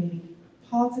of creating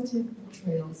positive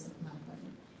portrayals of Black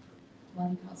women.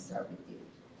 Monica, I'll start with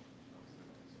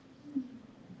you.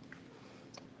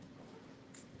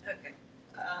 Okay.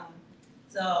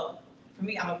 So for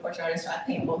me, I'm a portrait artist, so I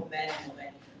paint both men and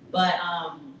women. But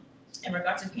in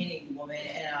regard to painting women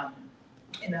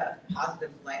in a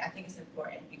positive light, I think it's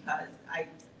important because I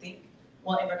think,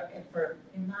 well,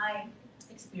 in my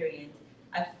experience,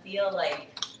 I feel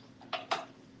like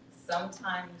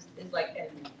sometimes it's like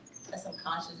a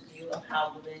subconscious view of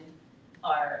how women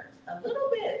are a little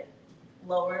bit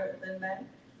lower than men.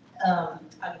 I'll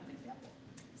give an example.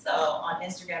 So on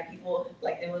Instagram, people,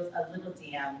 like, there was a little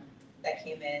DM that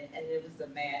came in, and it was a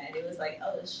man, and it was like,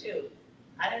 oh, shoot,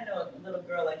 I didn't know a little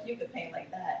girl like you could paint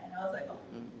like that. And I was like, oh,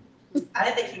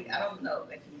 I don't know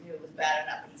if he knew it was bad or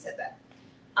not, but he said that.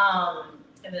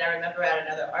 And then I remember at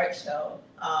another art show,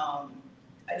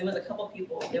 there was a couple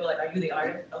people, they were like, "Are you the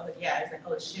artist?" I was like, "Yeah." I was like,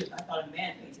 "Oh shoot, I thought a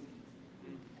man painted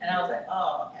these." And I was like,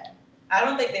 "Oh, okay." I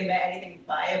don't think they meant anything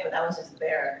by it, but that was just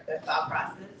their thought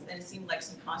process. And it seemed like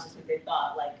subconsciously they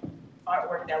thought like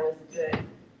artwork that was good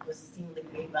was seemingly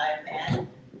made by a man.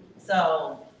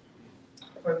 So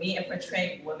for me, in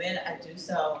portraying women, I do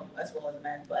so as well as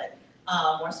men, but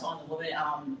more so on the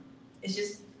women. It's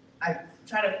just I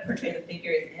try to portray the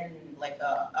figures in like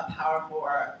a powerful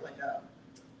or like a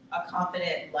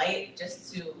confident light,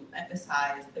 just to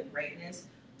emphasize the greatness,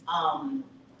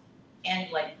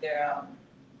 and like their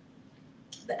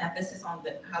the emphasis on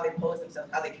how they pose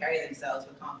themselves, how they carry themselves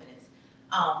with confidence.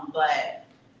 But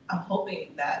I'm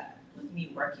hoping that with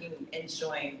me working and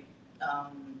showing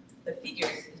the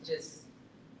figures, is just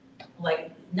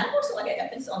like not also like an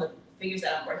emphasis on the figures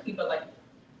that I'm working, but like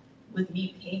with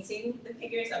me painting the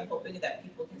figures, I'm hoping that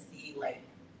people can see like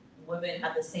women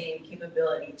have the same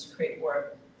capability to create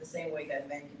work the same way that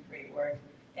men can create work.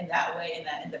 In that way, and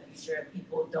that in the future,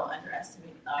 people don't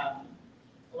underestimate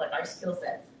like our skill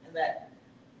sets, and that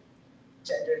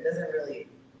gender doesn't really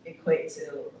equate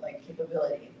to like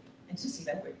capability, and to see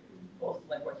that we're both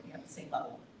like working at the same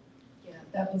level. Yeah,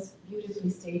 that was beautifully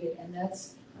stated, and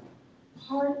that's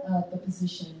part of the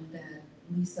position that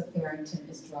Lisa Farrington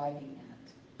is driving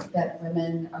at, that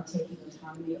women are taking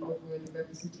autonomy over the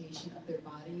representation of their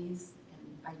bodies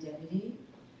and identity,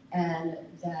 and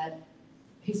that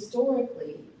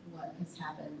historically what has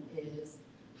happened is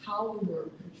how we were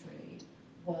portrayed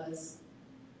was,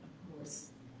 of course,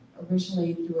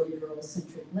 originally through a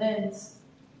Eurocentric lens,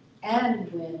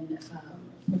 and when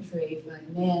portrayed by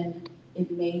men,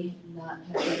 it may not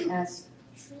have been as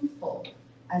truthful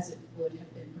as it would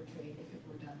have been portrayed if it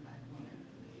were done by women.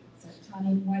 So,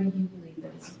 Tawny, why do you believe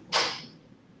that it's important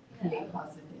to create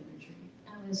positive imagery?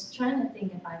 I was trying to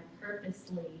think if I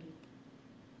purposely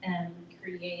am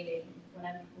creating,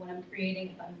 when I'm creating,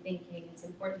 if I'm thinking it's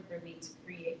important for me to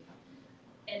create.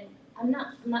 And I'm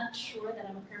not sure that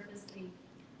I'm purposely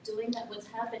doing that. What's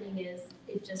happening is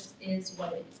it just is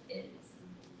what it is.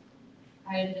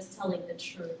 I am just telling the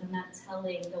truth. I'm not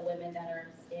telling the women that are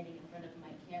standing in front of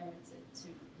my camera to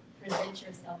present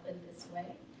yourself in this way.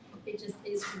 It just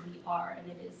is who we are,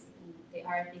 and it is who they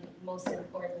are. I think most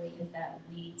importantly is that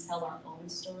we tell our own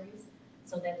stories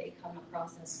so that they come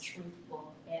across as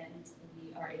truthful, and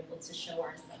we are able to show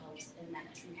ourselves in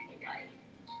that truthful light.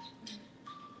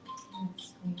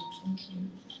 That's great, thank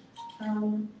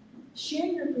you. Share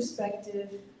your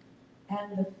perspective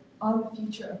and on the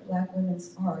future of Black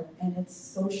women's art and its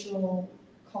social,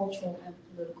 cultural, and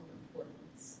political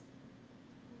importance.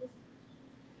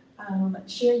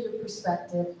 Share your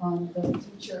perspective on the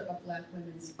future of Black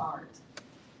women's art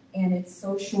and its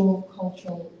social,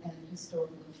 cultural, and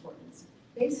historical importance.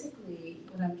 Basically,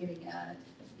 what I'm getting at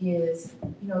is,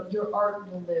 your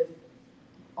art will live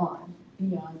on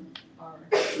beyond our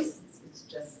existence. It's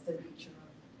just the nature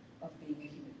of being a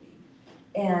human being.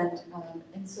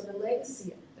 And so the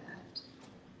legacy of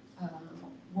that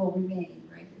will remain,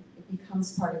 right? It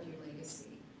becomes part of your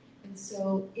legacy. And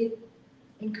so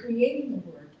in creating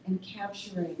the work and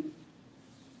capturing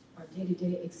our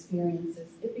day-to-day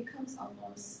experiences, it becomes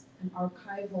almost an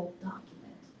archival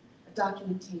document, a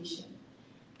documentation.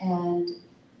 And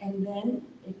then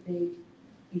it may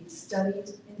be studied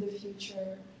in the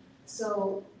future.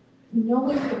 So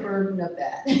knowing the burden of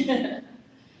that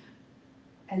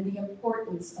and the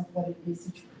importance of what it is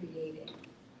that you're creating.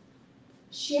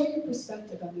 Share your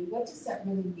perspective. I mean, what does that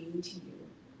really mean to you?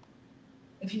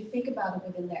 If you think about it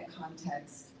within that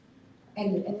context,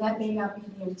 and that may not be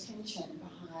the intention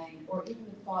behind, or even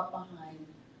the thought behind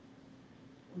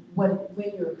when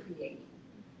you're creating,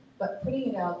 but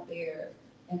putting it out there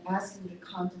and asking you to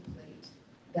contemplate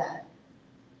that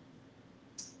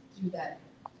through that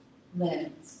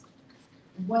lens.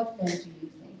 What then do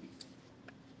you think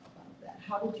about that?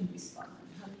 How would you respond?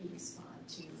 How do you respond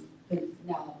to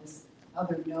now this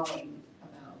other knowing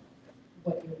about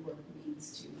what your work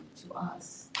means to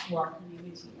us, to our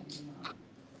community, and beyond?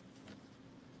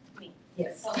 Me.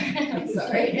 Yes. Oh. I'm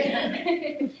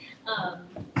sorry.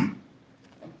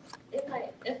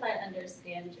 If I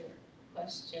understand your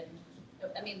question,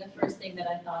 I mean, the first thing that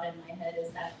I thought in my head is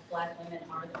that Black women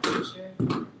are the future.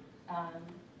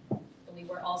 We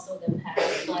were also the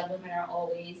past. Black women are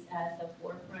always at the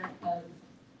forefront of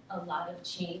a lot of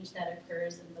change that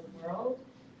occurs in the world.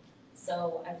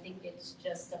 So I think it's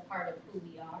just a part of who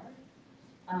we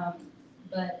are.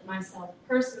 But myself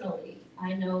personally,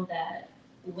 I know that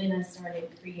when I started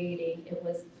creating, it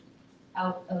was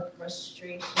out of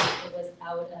frustration. It was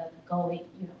out of going,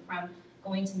 from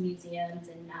going to museums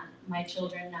and not my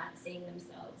children not seeing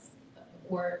themselves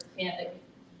or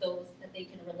those that they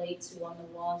can relate to on the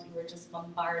walls. We were just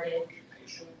bombarded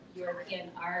with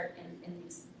European art and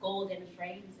these golden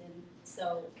frames, and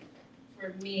so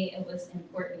for me it was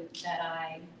important that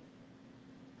I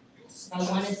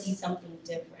want to see something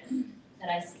different, that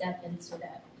I step into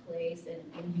that place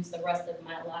and use the rest of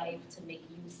my life to make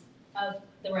use of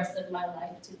the rest of my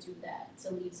life to do that,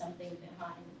 to leave something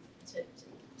behind, to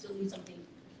leave something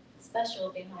special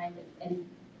behind and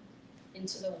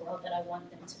into the world that I want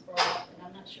them to grow up in.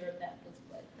 I'm not sure if that was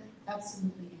what.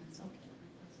 Absolutely answered my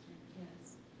question,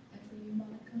 yes. And for you,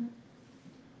 Monica?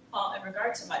 In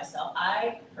regard to myself,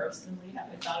 I personally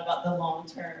haven't thought about the long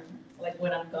term, like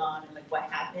when I'm gone and like what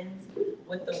happens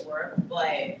with the work,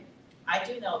 but I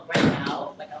do know right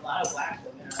now, like a lot of Black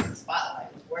women are in the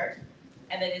spotlight with work,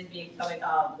 and that is becoming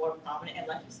more prominent. And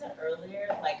like you said earlier,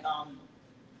 like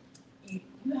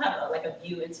you have like a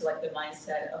view into like the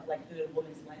mindset of like through the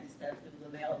woman's mindset through the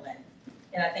male lens,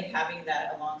 and I think having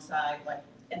that alongside like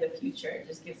in the future it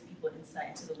just gives people insight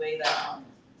into the way that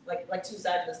like two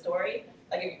sides of the story.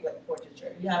 Like if you like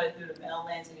portraiture, you have it through the male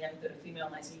lens and you have it through the female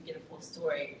lens, so you get a full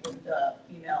story with the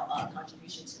female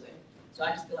contribution to it. So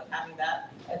I just feel like having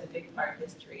that as a big part of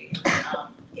history,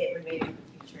 it remaining in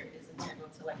the future is integral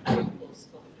to like how people see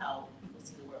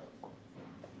the world.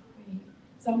 Great.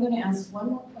 So I'm going to ask one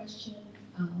more question,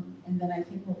 and then I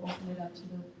think we'll open it up to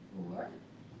the floor.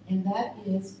 And that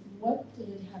is, what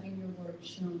did having your work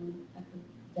shown at the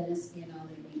Venice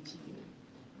Biennale mean to you?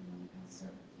 I'll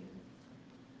start with you.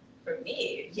 For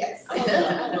me, Yes. I'm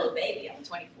a little baby. I'm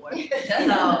 24.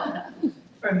 So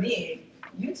for me,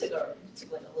 you took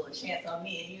like a little chance on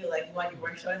me, and you like you want your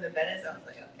work shown in the Venice. I was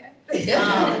like, okay.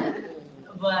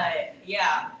 But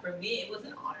yeah, for me it was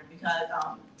an honor because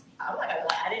I'm like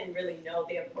I didn't really know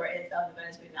the importance of the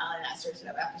Venice Biennale, and I searched it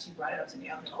up after she brought it up to me.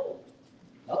 I was like,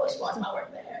 oh, she wants my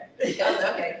work there. I was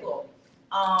like, okay, cool.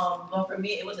 But for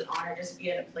me, it was an honor just to be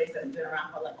in a place that's been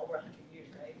around for like over 100 years,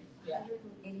 right? Yeah.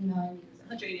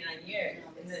 189 years.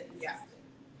 And then, yeah.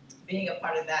 Being a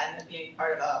part of that and then being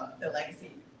part of the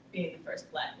legacy, being the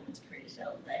first Black woman to create a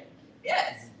show, right?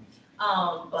 Yes.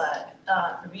 But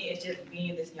for me, it's just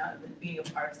being this young and being a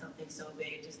part of something so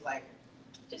big, just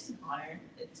an honor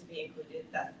to be included.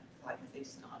 That's all I can say,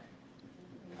 just an honor.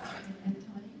 And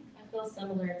Tawny? I feel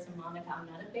similar to Monica. I'm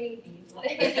not a baby, but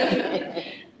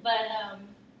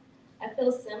I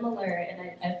feel similar, and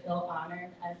I feel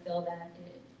honored. I feel that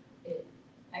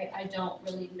I don't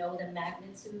really know the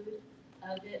magnitude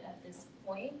of it at this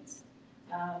point.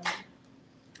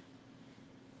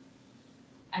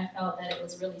 I felt that it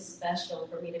was really special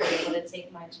for me to be able to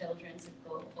take my children to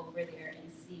go over there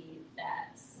and see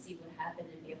what happened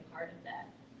and be a part of that.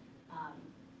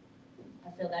 I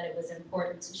feel that it was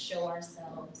important to show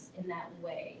ourselves in that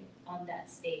way on that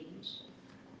stage.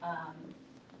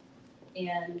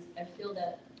 And I feel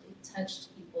that it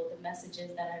touched people, the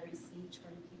messages that I received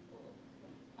from people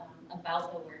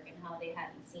about the work and how they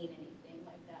hadn't seen anything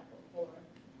like that before.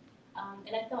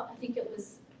 And I think it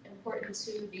was important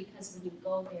too because when you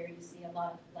go there, you see a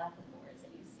lot of Black awards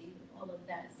and you see all of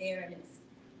that there, and it's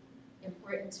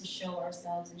important to show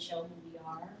ourselves and show who we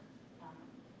are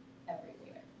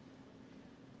everywhere.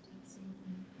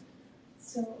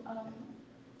 So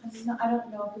I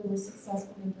don't know if we were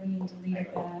successful in bringing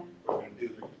Delita back. What we're going to do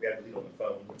is we have Delita on the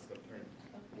phone. We're just going to turn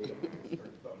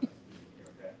the phone.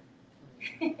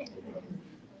 Do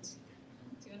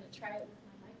you want to try it with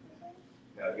my microphone?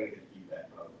 No, you're going to get feedback.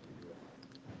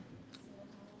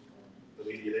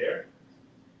 Delita, you there?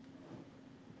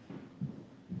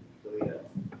 Delita?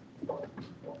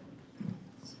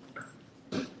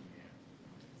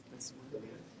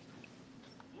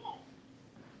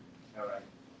 All right.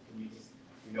 Can you just,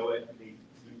 you know what? You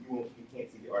can't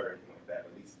see the art or anything like that,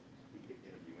 but at least we can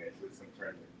interview it with some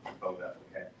turn the phone up,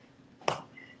 okay? All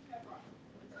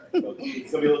right. So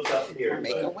it's going to be a little tough to hear.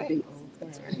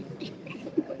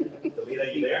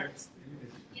 Delita, you there?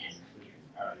 Yes.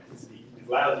 All right. Speak as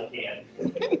loud as you can.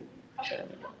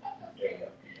 There you go.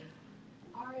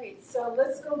 All right, so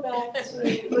let's go back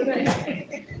to, we're going to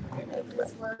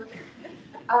this work.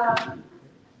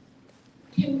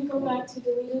 Can we go back to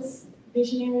Delita's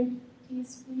visionary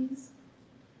piece, please?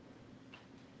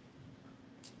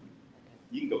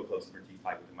 You can go closer to your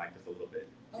mic with the mic just a little bit,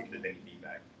 see if there's any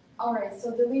feedback. All right,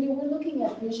 so Delita, we're looking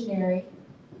at visionary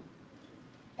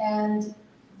and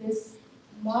this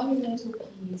monumental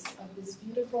piece of this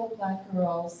beautiful Black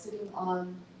girl sitting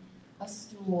on a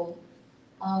stool.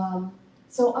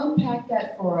 So unpack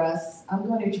that for us. I'm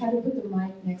going to try to put the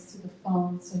mic next to the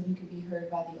phone so you can be heard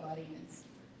by the audience.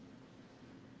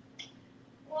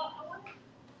 Well, I want to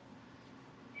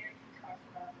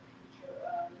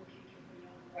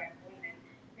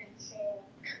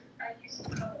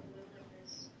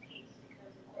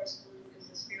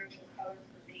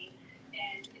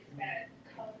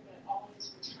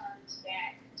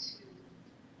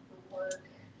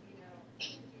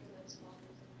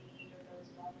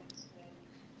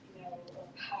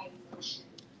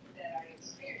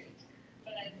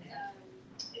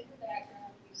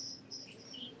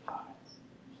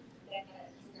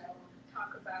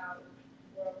about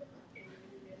growth and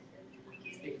newness and new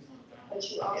beginnings,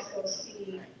 but you also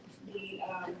see the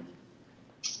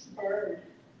bird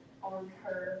on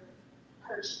her,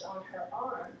 perched on her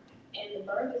arm. And the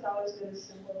bird has always been a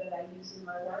symbol that I use in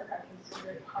my work. I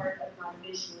consider it part of my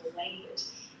visual language.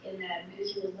 In that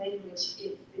visual language,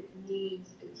 it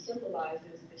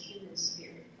symbolizes the human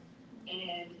spirit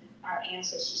and our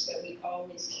ancestors that we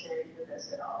always carry with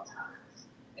us at all times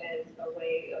as a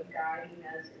way of guiding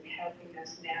us and helping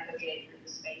us navigate through the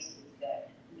spaces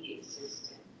that we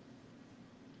exist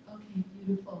in. Okay,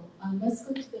 beautiful. Let's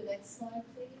go to the next slide,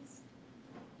 please.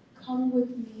 Come with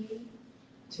me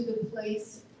to the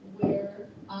place where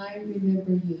I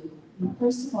remember you. And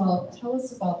first of all, tell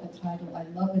us about the title. I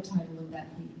love the title of that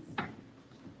piece.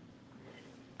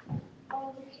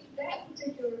 That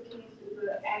particular piece is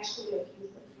actually a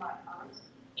piece of my aunt.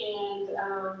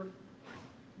 And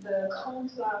the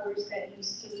coneflowers that you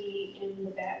see in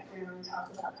the background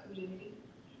talk about community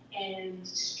and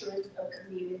strength of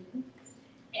community.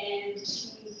 And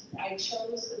I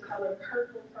chose the color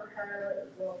purple for her,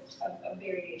 well, a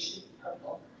variation of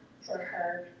purple for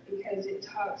her, because it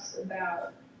talks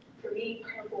about, for me,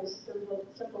 purple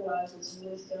symbolizes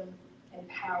wisdom and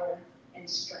power and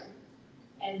strength.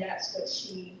 And that's what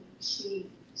she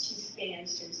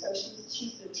stands to. So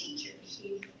she's a teacher.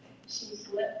 She's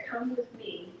come with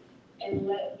me and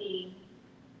let me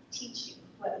teach you,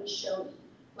 let me show you,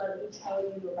 let me tell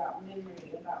you about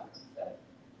memory, about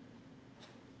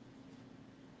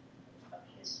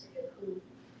history of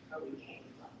who we came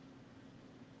from.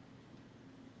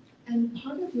 And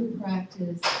part of your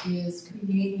practice is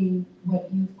creating what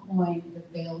you've coined the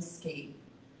veilscape.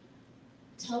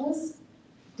 Tell us,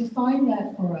 define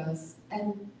that for us,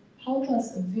 and help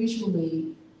us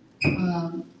visually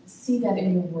see that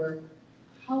in your work.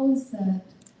 How is that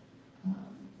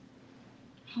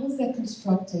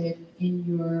constructed in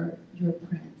your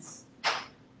prints?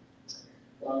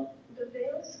 Well, the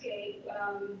veilscape,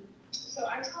 so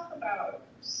I talk about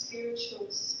spiritual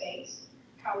space,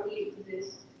 how we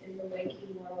exist in the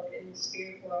waking world and the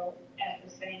spirit world at the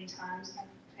same time.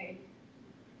 Okay.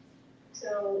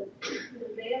 So the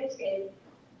veilscape,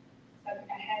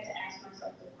 I had to ask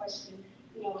myself the question,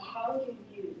 how do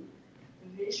you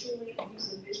visually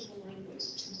use a visual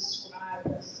language to describe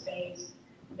a space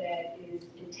that is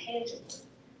intangible?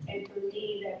 And for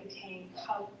me, that became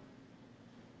color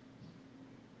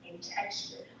and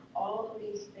texture. All of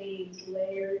these things,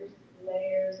 layers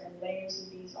and layers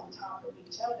of these on top of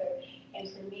each other. And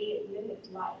for me, it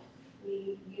mimicked life.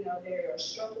 There are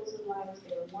struggles in life,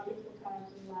 there are wonderful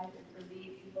times in life, and for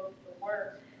me, if you look at the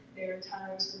work, there are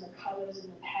times when the colors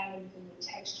and the patterns and the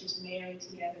textures marry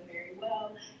together very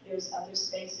well. There's other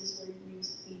spaces where you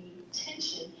see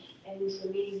tension, and for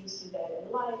me, you see that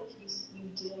in life. You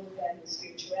deal with that in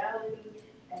spirituality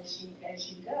as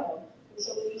you go. And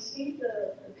so when you see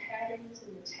the patterns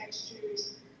and the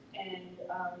textures and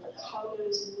the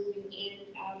colors moving in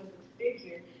and out of the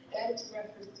figure, that is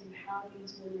referencing how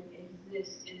these women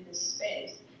exist in this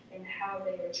space and how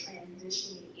they are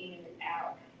transitioning in and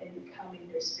out and becoming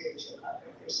their spiritual other,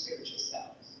 their spiritual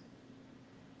selves.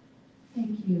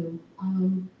 Thank you.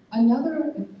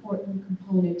 Another important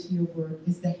component to your work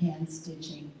is the hand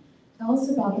stitching. Tell us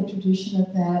about the tradition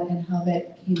of that and how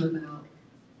that came about.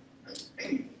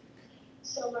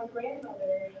 So my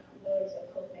grandmother was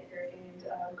a quilt maker, and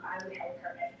I would help her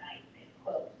at night make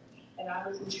quilts. And I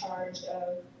was in charge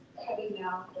of cutting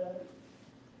out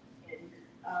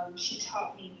she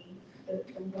taught me the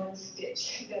one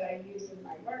stitch that I use in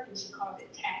my work, and she called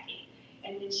it tacking.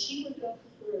 And then she would go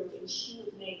through and she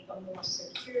would make a more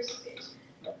secure stitch.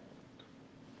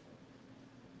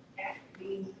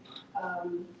 These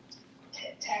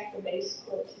tack the base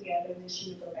quilt together, and then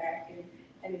she would go back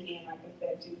and again, like I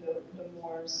said, do the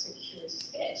more secure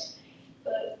stitch.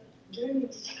 But during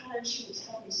this time, she would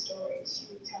tell me stories.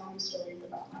 She would tell me stories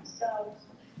about myself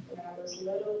when I was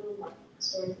little, like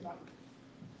stories about myself.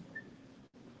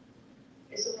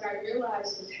 And so what I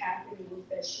realized was happening was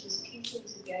that she was piecing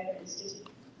together and stitching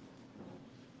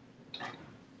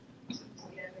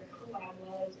together who I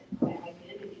was and my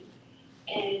identity.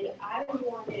 And I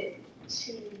wanted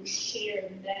to share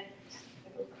that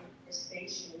type of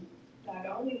conversation not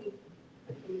only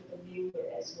with the viewer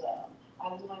as well.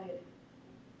 I wanted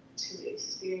to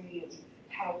experience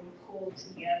how we pull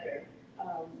together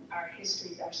our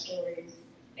histories, our stories,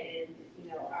 and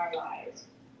our lives.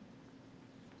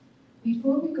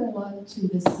 Before we go on to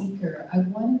the seeker, I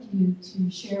wanted you to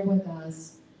share with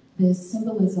us the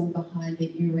symbolism behind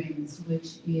the earrings,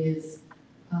 which is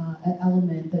an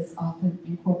element that's often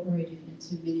incorporated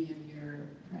into many of your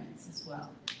prints as well.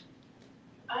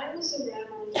 I was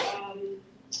around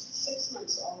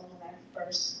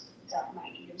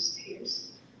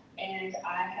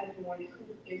have worn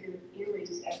hoop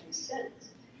earrings ever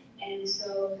since. And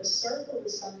so the circle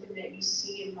is something that you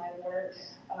see in my work,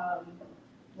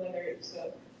 whether it's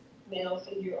a male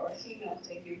figure or a female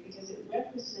figure, because it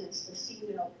represents the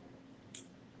female.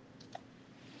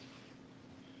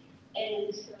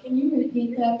 And so, Can you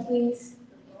repeat that, please?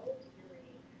 the gold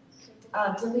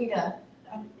earring Delita.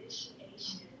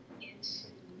 initiation into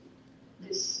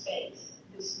this space,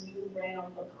 this new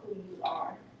realm of who you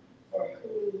are or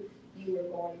who you are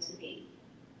going to be.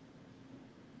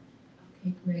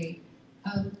 Okay, great.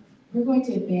 We're going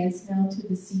to advance now to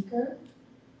the seeker.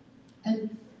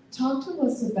 And talk to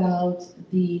us about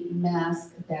the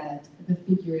mask that the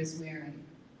figure is wearing.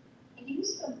 I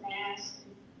use the mask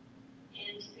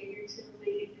and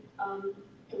figuratively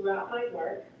throughout my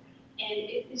work, and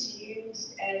it is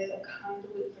used as a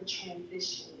conduit for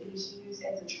transition. It is used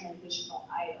as a transitional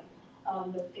item.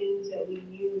 The things that we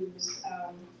use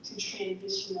to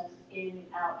transition us in and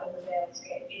out of the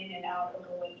landscape, in and out of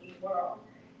the waking world.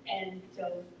 And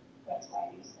so that's why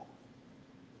I use that.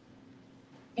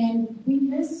 And we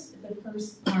missed the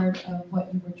first part of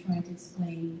what you were trying to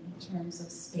explain in terms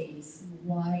of space,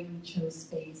 why you chose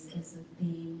space as a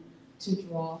theme to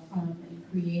draw from in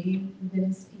creating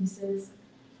Venice pieces.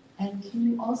 And can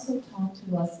you also talk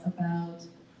to us about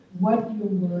what your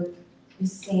work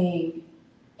is saying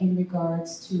in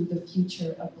regards to the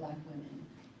future of Black women?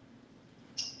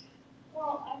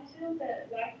 Well, I feel that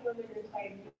Black women are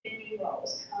playing many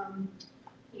roles.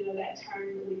 That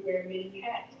term that we wear many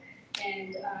hats.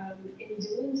 And in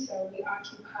doing so, we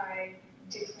occupy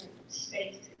different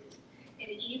spaces. And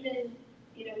even,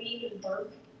 we even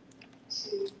birth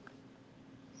into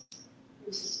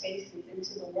spaces,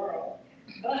 into the world.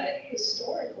 But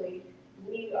historically,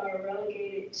 we are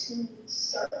relegated to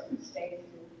certain spaces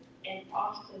and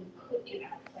often put in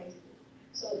our places.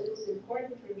 So it was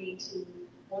important for me to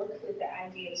work with the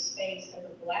idea of space as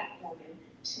a Black woman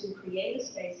to create a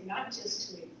space, not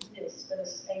just to exist, but a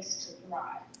space to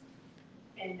thrive.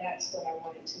 And that's what I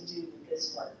wanted to do with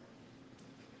this work.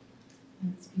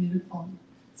 That's beautiful.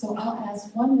 So I'll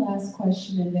ask one last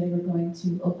question and then we're going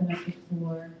to open up the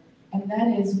floor. And that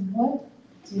is, what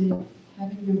did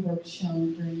having your work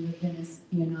shown during the Venice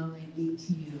Biennale mean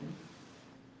to you?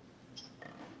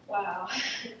 Wow.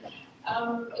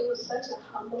 It was such a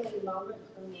humbling moment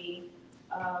for me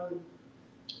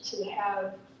to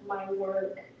have my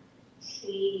work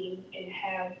seen and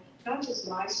have not just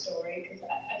my story, because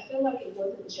I feel like it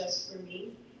wasn't just for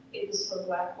me, it was for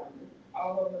Black women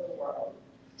all over the world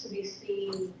to be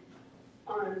seen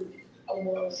on a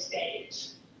world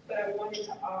stage. But I wanted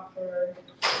to offer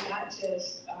not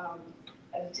just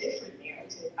a different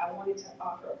narrative, I wanted to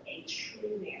offer a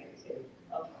true narrative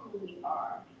of who we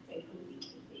are and who we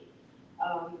can be.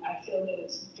 I feel that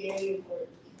it's very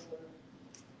important for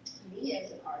me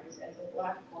as an artist, as a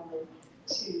Black woman,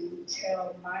 to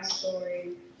tell my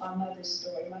story, my mother's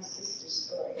story, my sister's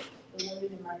story, the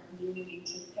women in my community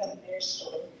to tell their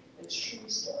story, the true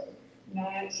story,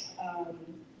 not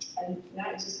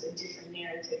just a different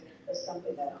narrative, but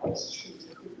something that holds true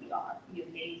to who we are, the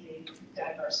amazing,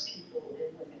 diverse people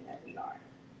and women that we are.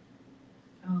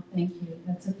 Oh, thank you.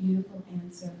 That's a beautiful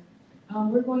answer.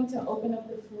 We're going to open up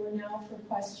the floor now for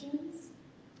questions.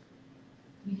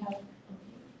 We have,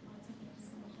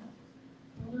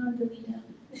 hold on, Delita.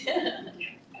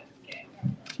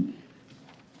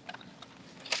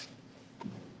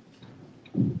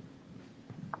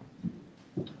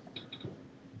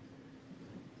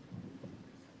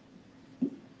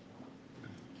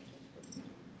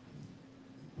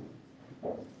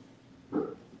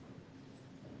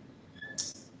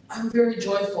 I'm very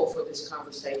joyful for this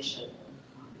conversation.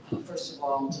 First of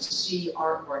all, to see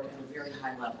artwork at a very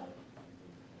high level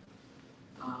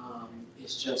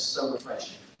is just so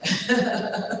refreshing.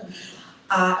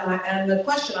 And the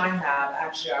question I have,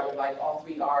 actually, I would like all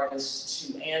three artists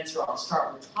to answer. I'll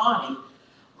start with Tawny,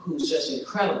 who's just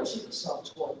incredible. She's a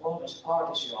self-taught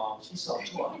artist, y'all. She's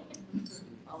self-taught.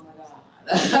 Oh my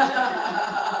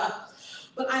God.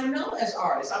 But I know as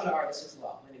artists, I'm an artist as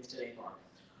well. My name is Delita Martin.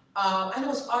 I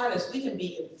know as artists, we can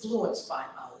be influenced by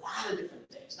a lot of different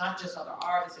things, not just other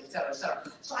artists, et cetera, et cetera.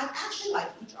 So I'd actually like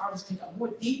each artist to take a more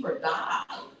deeper dive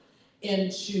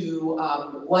into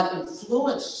what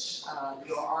influenced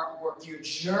your artwork, your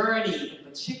journey in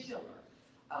particular.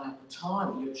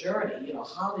 Tawny, your journey,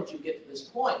 how did you get to this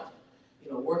point?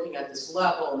 Working at this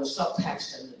level, and the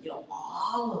subtext, and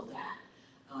all of that,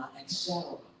 et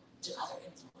cetera, to other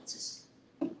influences.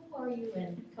 Who are you,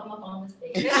 and come up on the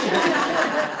stage?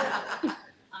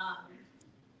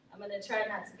 I'm gonna try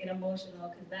not to get emotional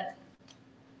because that's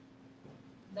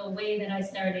the way that I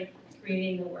started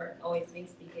creating the work always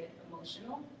makes me get emotional.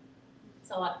 emotional.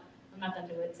 So I'm not gonna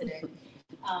do it today.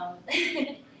 I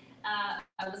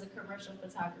was a commercial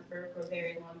photographer for a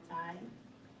very long time.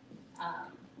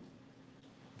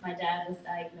 My dad was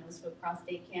diagnosed with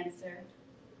prostate cancer.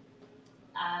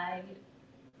 I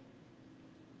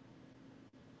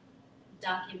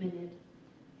documented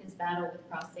his battle with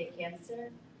prostate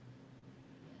cancer.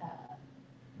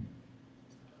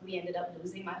 We ended up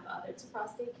losing my father to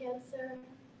prostate cancer,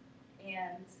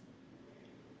 and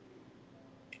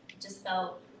just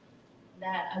felt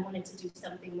that I wanted to do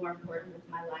something more important with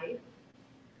my life.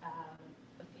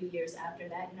 A few years after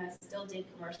that, I still did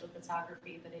commercial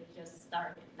photography, but it just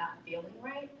started not feeling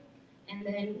right. And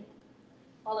then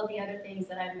all of the other things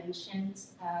that I mentioned,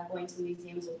 going to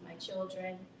museums with my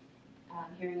children,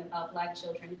 hearing about Black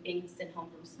children being sent home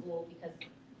from school because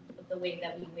of the way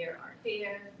that we wear our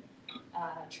hair,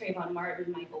 Trayvon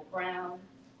Martin, Michael Brown,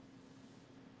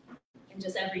 and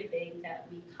just everything that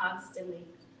we constantly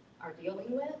are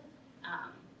dealing with.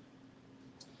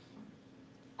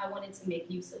 I wanted to make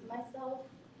use of myself,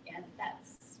 and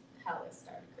that's how it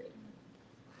started creating.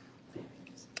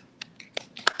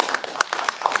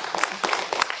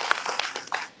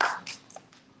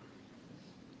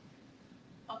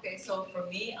 Okay, so for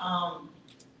me, I've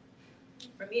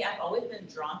always been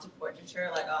drawn to portraiture.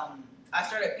 Like, I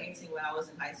started painting when I was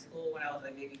in high school, when I was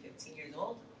like maybe 15 years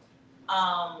old.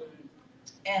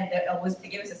 And they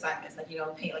gave us assignments like,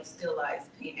 paint like still lives,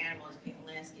 paint animals, paint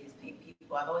landscapes, paint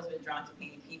people. I've always been drawn to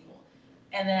painting people.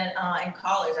 And then in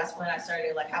college, that's when I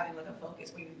started like having like a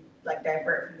focus where you like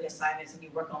divert from the assignments and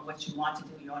you work on what you want to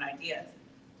do, your own ideas.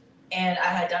 And I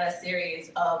had done a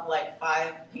series of like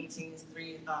 5 paintings,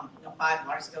 5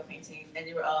 large scale paintings, and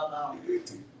they were of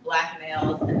Black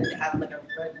males, and then they had like a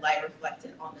red light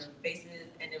reflected on their faces,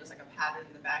 and there was like a pattern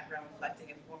in the background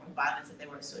reflecting a form of violence that they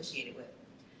were associated with.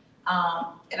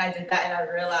 And I did that, and I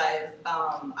realized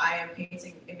I am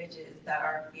painting images that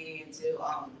are feeding into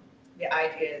the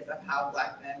ideas of how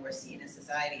Black men were seen in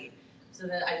society. So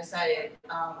then I decided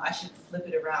I should flip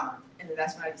it around, and then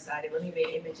that's when I decided, let me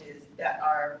make images that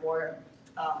are more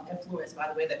influenced by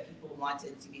the way that people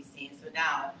wanted to be seen. So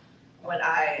now, when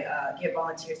I get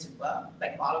volunteers to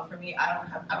like model for me, I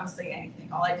don't say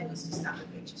anything. All I do is just snap a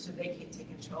picture, so they can take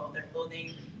control of their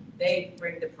clothing. They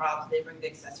bring the props, they bring the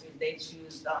accessories, they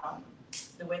choose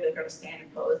the way they're going to stand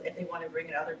and pose. If they want to bring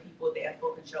in other people, they have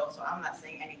full control. So I'm not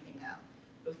saying anything now.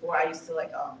 Before I used to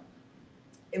like,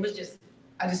 it was just,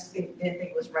 I just didn't think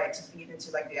it was right to feed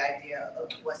into like the idea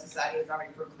of what society has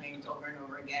already proclaimed over and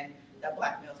over again, that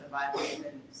Black males are violent.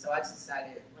 And so I just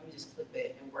decided, let me just flip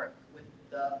it and work with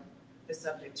the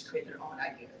subject to create their own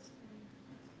ideas.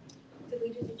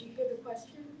 Delita, did you hear the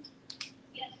question?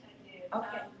 Yes, I did.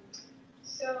 Okay.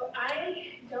 So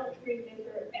I don't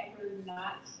remember ever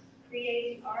not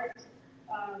creating art.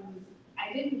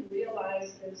 I didn't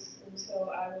realize this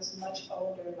until I was much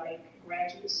older, like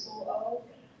graduate school old,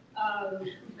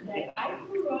 that I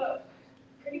grew up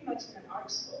pretty much in an art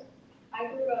school. I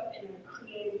grew up in a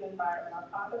creative environment. My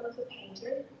father was a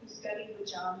painter who studied with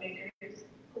John Biggers,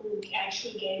 who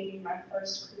actually gave me my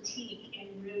first critique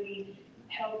and really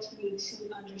helped me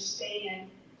to understand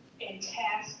and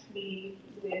tasked me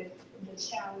with the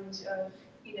challenge of,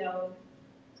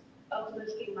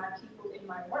 uplifting my people in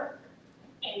my work.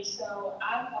 And so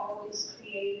I've always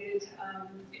created,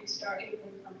 it started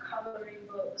from coloring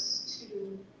books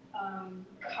to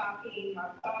copying my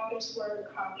father's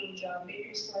work, copying John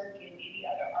Biggers' work, and any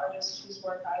other artist whose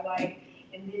work I like,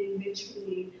 and then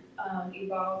eventually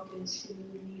evolved into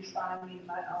me finding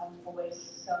my own voice.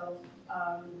 So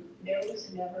there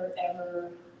was never,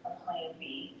 ever a plan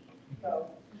B. So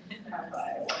I'm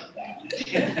glad it worked out.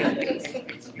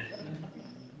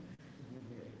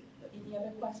 Any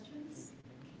other questions?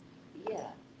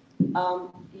 Yeah.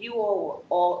 You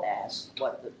all asked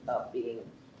what being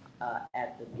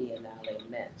at the Biennale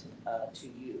meant to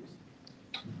you.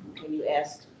 Can you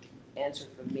answer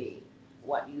for me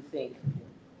what you think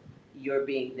your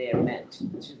being there meant to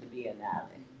the Biennale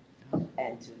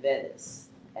and to Venice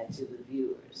and to the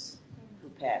viewers who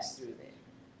passed through there?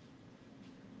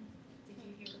 Did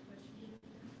you hear the question?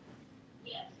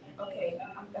 Yes. Okay,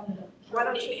 why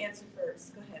don't you answer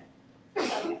first? Go ahead.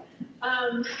 Okay.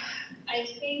 I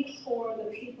think for the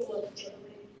people of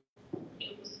Italy,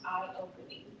 it was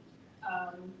eye-opening.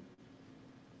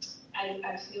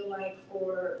 I feel like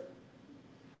for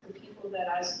the people that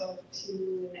I spoke to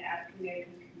in the African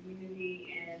American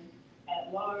community and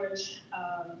at large,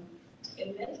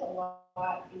 it meant a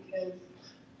lot because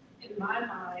in my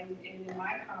mind and in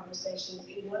my conversations,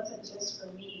 it wasn't just for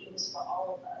me, it was for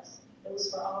all of us. It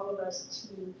was for all of us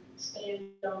to stand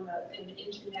on an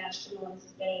international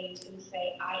stage and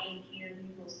say, I am here,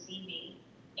 you will see me,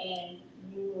 and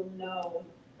you will know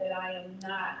that I am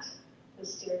not the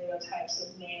stereotypes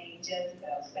of Nanny,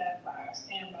 Jezebel, Sapphire,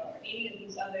 Sambo, or any of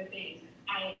these other things.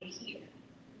 I am here.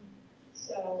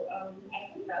 So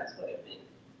I think that's what it meant.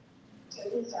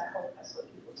 At least I hope that's what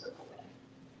people took away.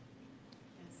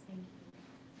 Yes, thank you.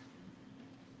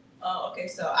 Oh, okay,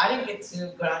 so I didn't get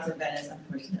to go down to Venice,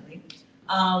 unfortunately.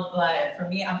 But for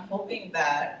me, I'm hoping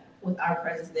that with our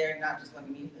presence there, not just like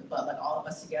me, but like all of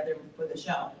us together for the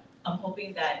show, I'm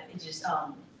hoping that it just,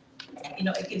 you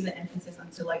know, it gives an emphasis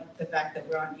onto like the fact that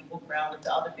we're on equal ground with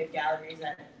the other big galleries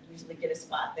that usually get a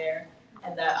spot there,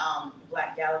 and that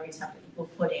Black galleries have the equal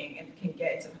footing and can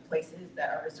get into places that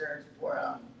are reserved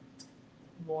for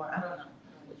more, I don't know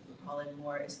what you would call it,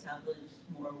 more established,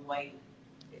 more white,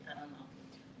 I don't know.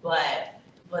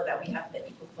 But that we have the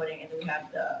equal footing, and then we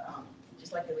have the,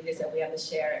 just like Delita said, we have the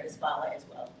share and the spotlight as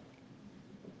well.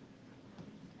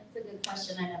 That's a good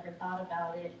question. I never thought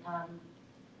about it.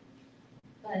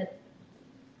 But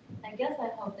I guess I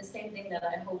hope the same thing that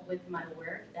I hope with my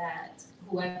work, that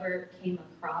whoever came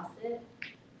across it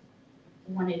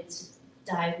wanted to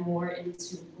dive more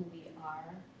into who we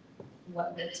are,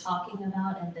 what we're talking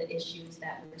about, and the issues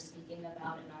that we're speaking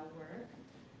about in our work,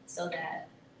 so that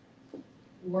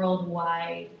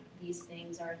worldwide these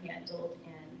things are handled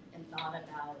and thought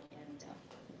about and dealt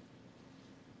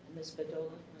with. Ms.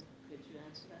 Bedolla, could you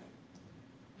answer that?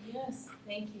 Yes,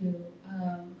 thank you.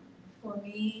 For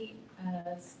me,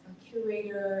 as a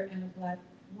curator and a Black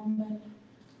woman,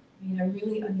 I mean, I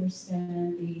really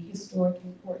understand the historic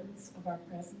importance of our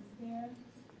presence there.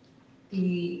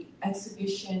 The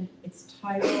exhibition, its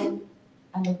title,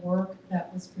 and the work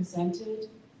that was presented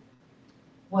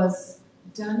was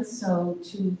done so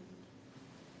to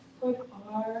put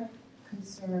our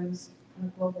concerns on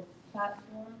a global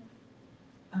platform.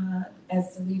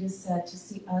 As Delita said, to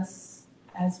see us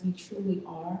as we truly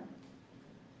are,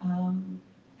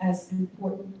 as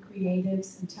important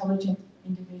creatives, intelligent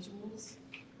individuals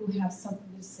who have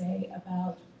something to say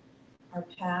about our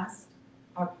past,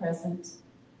 our present,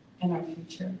 and our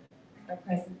future. Our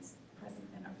present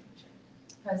and our future.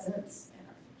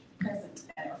 Present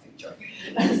and our future.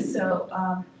 So,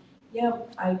 yeah,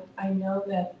 I know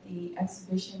that the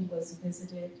exhibition was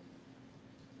visited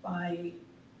by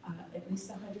at least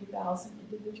 100,000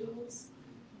 individuals,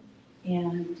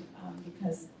 and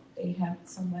because they have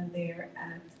someone there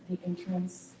at the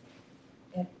entrance,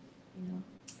 at, you know,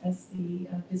 as the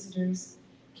visitors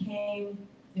came,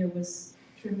 there was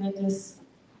tremendous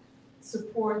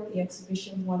support. The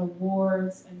exhibition won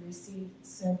awards and received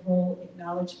several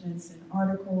acknowledgments and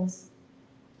articles.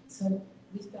 So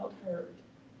we felt heard,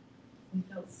 we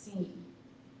felt seen,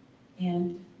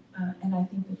 and I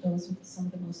think that those are some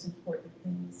of the most important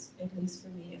things, at least for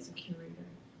me as a curator.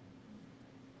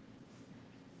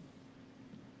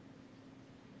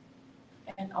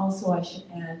 And also, I should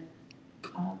add,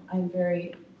 I'm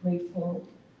very grateful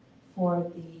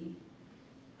for the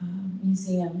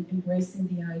museum embracing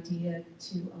the idea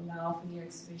to allow for the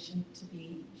exhibition to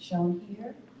be shown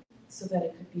here, so that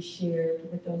it could be shared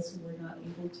with those who were not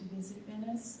able to visit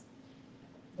Venice,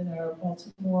 with our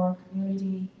Baltimore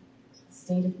community,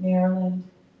 state of Maryland,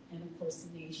 and of course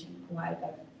the nation. I've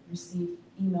received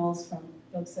emails from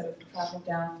folks that have traveled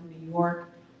down from New York.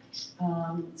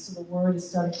 So the word is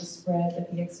starting to spread that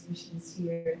the exhibition is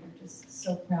here, and I'm just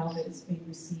so proud that it's being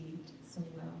received so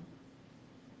well.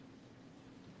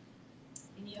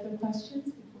 Any other questions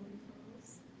before we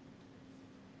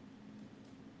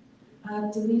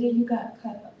close? Delita, you got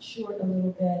cut short a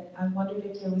little bit. I wondered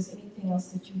if there was anything else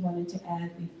that you wanted to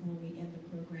add before we end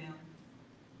the program.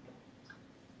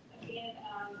 Again,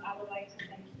 I would like to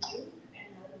thank you,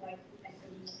 and I would like to thank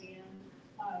the museum,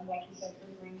 like you said, for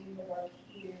bringing the work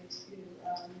here to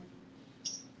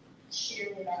share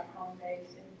with our home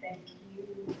base, and thank you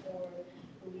for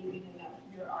believing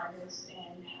in your artists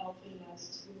and helping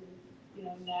us to, you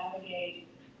know, navigate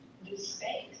this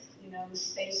space, you know, the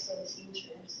space for the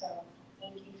future. So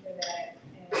thank you for that,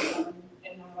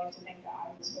 and I'd like to thank the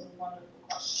audience for the wonderful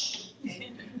questions.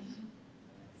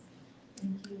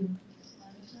 Thank you.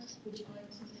 Would you like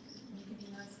to make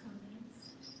any last comments?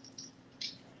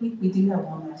 We do have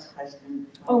one last question.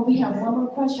 Oh, we have one more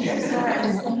question. I'm sorry, I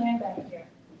just hand back here.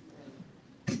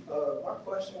 My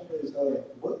question is,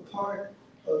 what part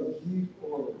of you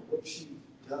or what you've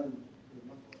done,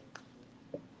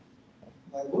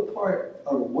 like what part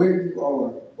of where you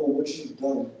are or what you've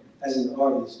done as an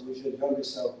artist would your younger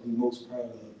self be most proud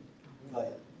of?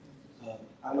 Like,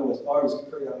 I know as artists we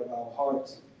create out of our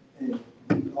hearts, and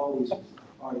we've always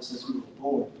artists since we were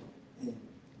born,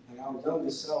 our younger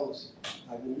selves,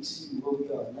 like when we see where we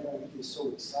are now, we get so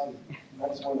excited. And I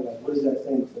just wonder, like, what is that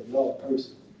thing for y'all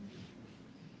personally?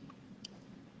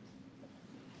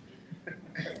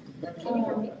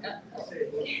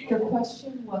 The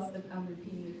question was, that I'm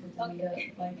repeating it for Delita,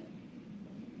 like,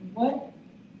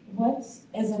 what,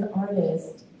 as an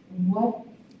artist,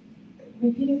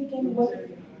 repeat it again, what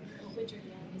would your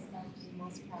younger self be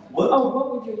most proud of? what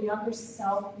would your younger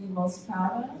self be most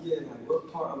proud of? Yeah, like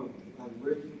what part of, like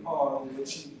where you are and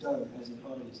what you've done as an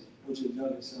artist, would your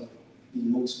younger self be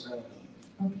most proud of?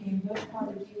 Okay, what part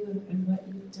of you and what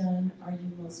you've done are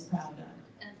you most proud of?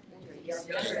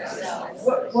 Younger self.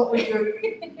 What would your,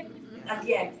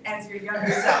 again, as your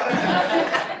younger self?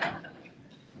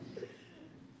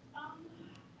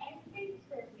 I think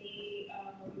for me,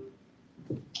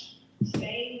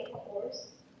 staying the course,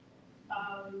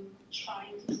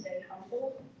 trying to stay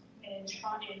humble, and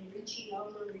reaching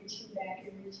over, reaching back,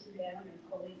 and reaching down, and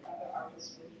pulling other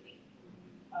artists with me.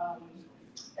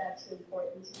 That's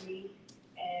important to me,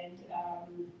 and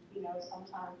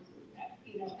sometimes,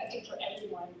 I think for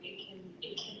everyone, it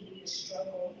can be a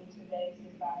struggle in today's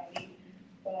society,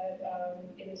 but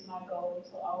it is my goal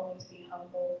to always be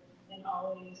humble and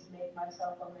always make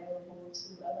myself available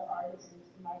to other artists and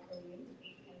to my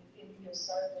community and be of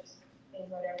service in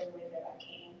whatever way that I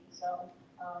can. So,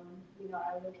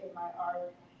 I look at my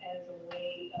art as a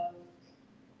way of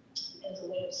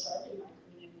serving my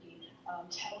community,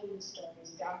 telling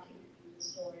stories, documenting the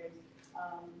stories,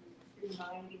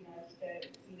 reminding us that,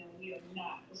 we are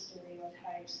not the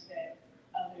stereotypes that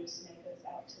others make us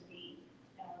out to be.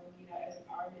 As an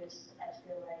artist, I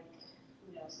feel like,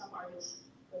 some artists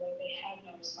feel like they have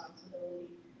no responsibility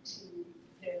to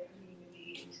their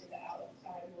community and to the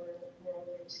outside world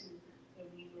or to the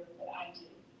viewer, but I do.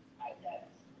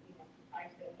 I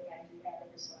feel that I do have a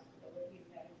responsibility,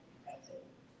 and that's it.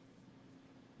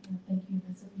 Thank you,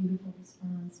 that's a beautiful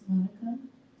response. Monica?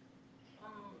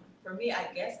 For me,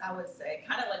 I guess I would say,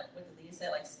 kind of like what Delita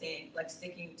said,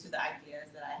 sticking to the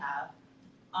ideas that I have.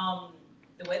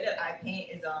 The way that I paint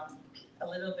is a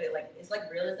little bit it's like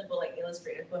realism, but like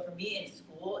illustrative. But for me in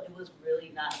school, it was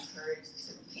really not encouraged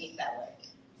to paint that way.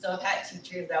 So I've had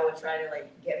teachers that would try to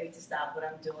get me to stop what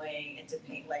I'm doing and to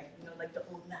paint like the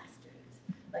old masters,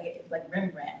 like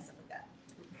Rembrandt and stuff like that.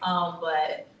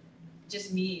 But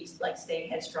just me staying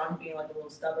headstrong, being a little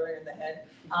stubborn in the head,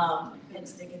 and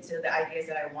sticking to the ideas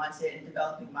that I wanted and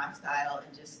developing my style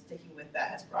and just sticking with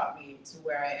that has brought me to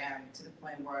where I am, to the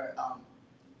point where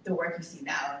the work you see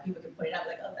now, and people can point it out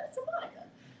oh, that's a Monica.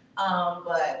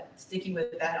 But sticking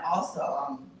with that, and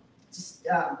also just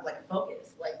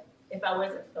focus. If I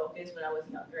wasn't focused when I was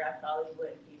younger, I probably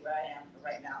wouldn't be where I am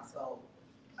right now. So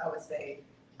I would say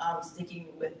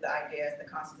sticking with the ideas, the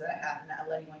concepts that I have, and not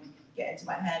letting one get into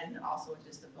my head, and then also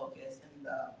just the focus and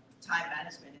the time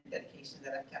management and dedication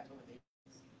that I've kept over the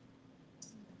years.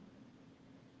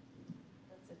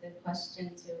 That's a good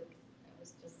question too. I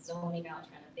was just zoning out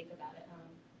trying to think about it.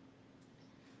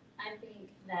 I think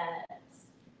that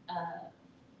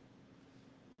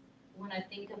when I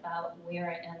think about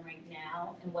where I am right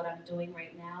now and what I'm doing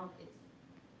right now, it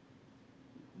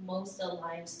most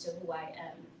aligns to who I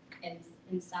am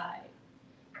inside.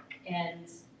 And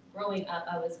growing up,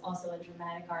 I was also in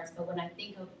dramatic arts, but when I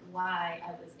think of why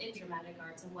I was in dramatic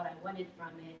arts and what I wanted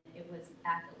from it, it was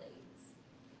accolades.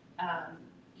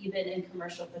 Even in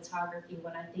commercial photography,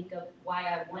 when I think of why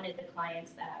I wanted the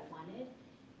clients that I wanted,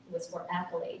 it was for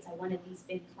accolades. I wanted these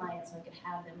big clients so I could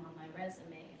have them on my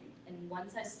resume. And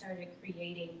once I started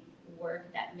creating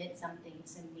work that meant something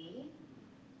to me,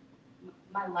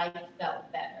 my life felt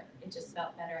better. It just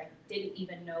felt better. I didn't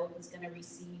even know it was going to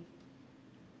receive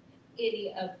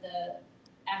any of the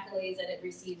accolades that it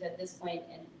received at this point.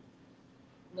 And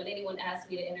when anyone asked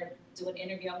me to do an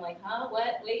interview, I'm like, huh,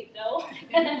 what, wait, no.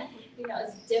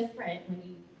 It's different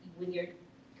when you're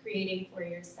creating for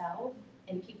yourself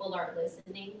and people are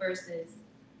listening versus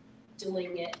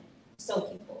doing it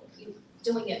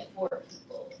doing it for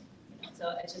people. So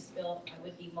I just feel I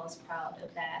would be most proud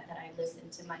of that I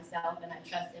listened to myself and I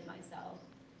trusted myself.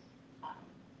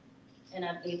 And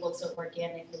I'm able to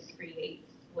organically create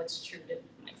what's true to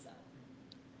myself.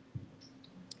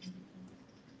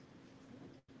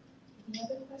 Any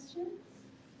other questions?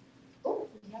 Oh,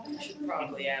 we have I should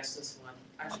probably ask this one.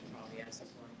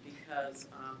 Because,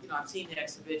 I've seen the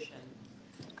exhibition.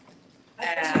 I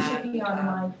think you should be on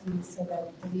mic, please, so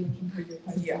that we can hear your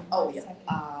question. Yeah. Oh,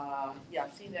 yeah.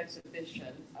 I've seen the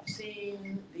exhibition.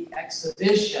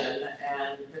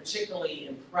 And particularly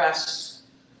impressed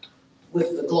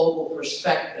with the global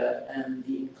perspective and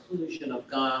the inclusion of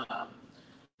Ghana.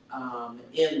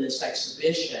 in this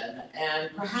exhibition, and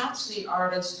perhaps the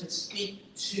artist could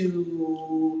speak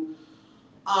to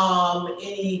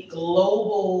any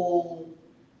global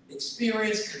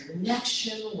experience,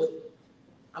 connection with,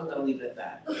 I'm gonna leave it at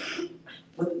that,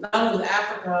 with not only with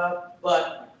Africa,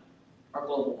 but our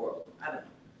global world. I don't know.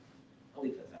 I'll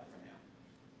leave it at that for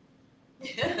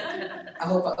now. I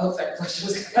hope that question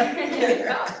was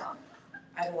clear.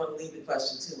 I don't want to lead the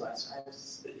question too much. I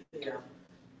just,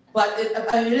 But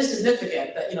it is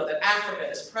significant that, that Africa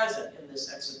is present in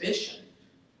this exhibition,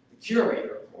 the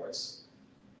curator, of course,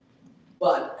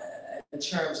 but in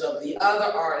terms of the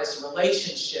other artist's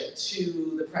relationship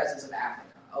to the presence of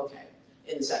Africa, okay,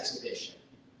 in this exhibition.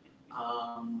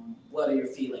 What are your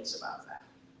feelings about that?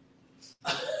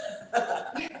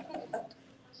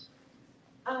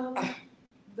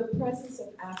 The presence of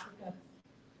Africa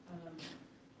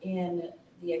in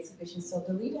the exhibition. So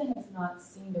Delita has not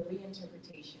seen the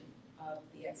reinterpretation of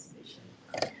the exhibition.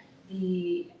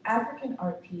 The African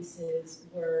art pieces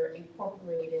were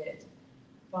incorporated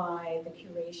by the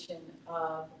curation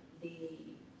of the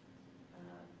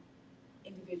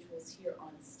individuals here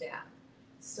on staff.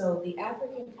 So the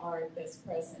African art that's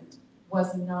present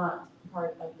was not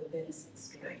part of the Venice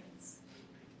experience.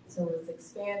 So it was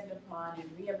expanded upon and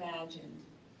reimagined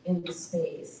in the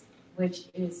space, which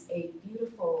is a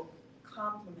beautiful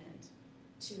complement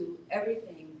to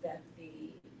everything that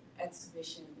the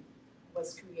exhibition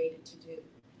was created to do,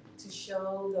 to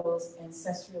show those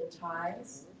ancestral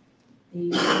ties.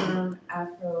 The term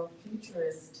Afro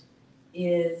Futurist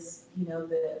is,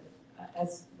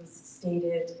 as was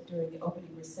stated during the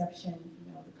opening reception,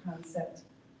 the concept,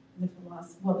 the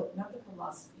philosophy, well, not the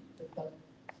philosophy, but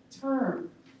the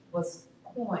term was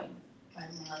coined by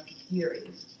Mark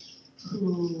Geary,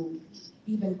 who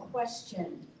even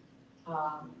questioned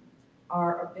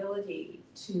our ability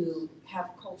to have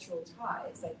cultural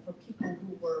ties, like for people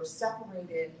who were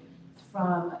separated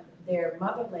from their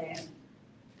motherland,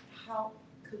 how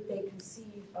could they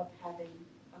conceive of having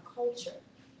a culture?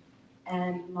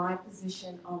 And my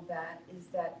position on that is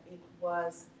that it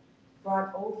was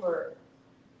brought over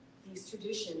these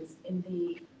traditions in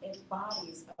the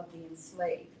bodies of the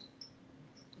enslaved.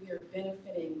 We are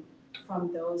benefiting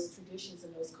from those traditions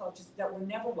and those cultures that were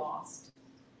never lost.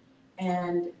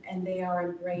 And they are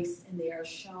embraced and they are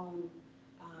shown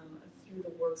through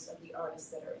the works of the artists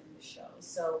that are in the show.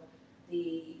 So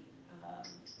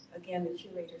again, the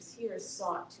curators here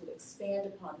sought to expand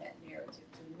upon that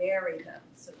narrative, to marry them,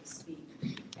 so to speak,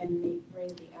 and bring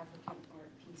the African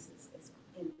art pieces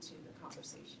into the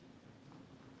conversation.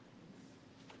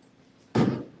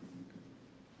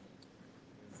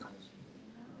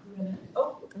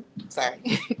 Oh, sorry.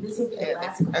 This will be the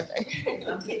last one. Okay.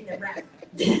 I'm getting it right.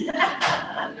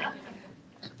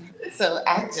 So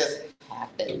I just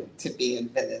happened to be in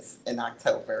Venice in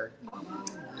October.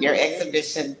 Your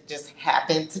exhibition just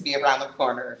happened to be around the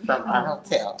corner from our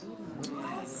hotel.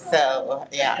 So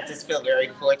yeah, I just feel very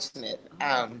fortunate.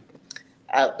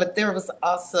 But there was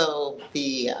also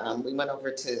we went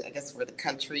over to, I guess, where the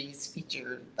countries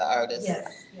featured the artists.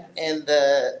 Yes. And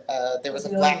there was a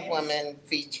Black woman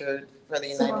featured for the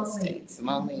United States,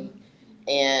 Simone.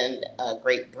 And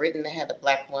Great Britain had a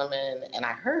Black woman, and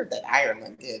I heard that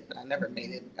Ireland did, but I never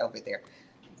made it over there.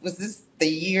 Was this the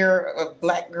year of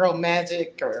Black Girl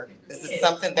Magic, or is this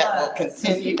something that will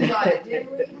continue?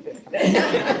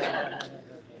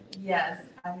 Yes,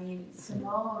 I mean,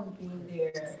 Simone being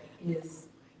there is,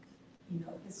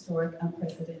 historic,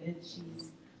 unprecedented.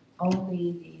 She's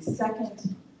only the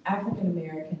second African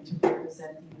American to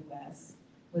represent the U.S.,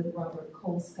 with Robert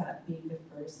Colescott being the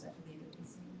first. I believe it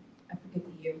was I forget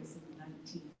the year, it was in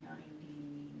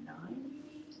 1999, I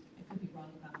could be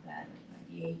wrong about that,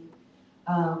 98.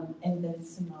 And then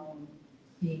Simone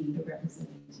being the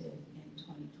representative in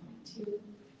 2022,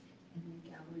 and then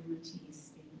Galerie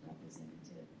Myrtis being the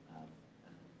representative of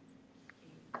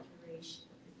a curation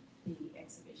of the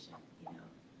exhibition,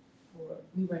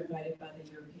 we were invited by the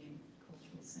European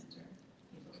Cultural Center,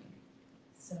 Italy.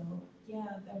 So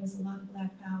yeah, there was a lot of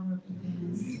Black power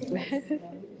events. We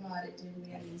brought it, didn't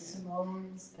we? I mean,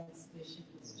 Simone's exhibition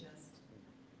was just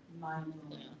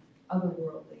mind-blowing,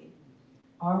 otherworldly.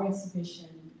 Our exhibition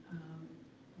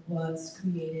was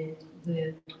created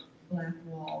with Black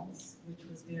walls, which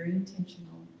was very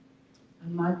intentional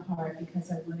on my part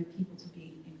because I wanted people to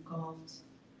be engulfed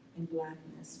in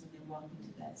Blackness when they walked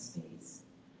into that space,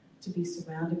 to be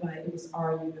surrounded by, it was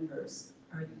our universe,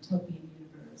 our utopian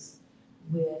universe,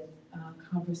 with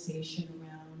conversation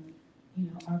around,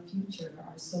 our future,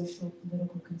 our social,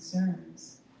 political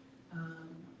concerns,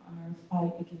 our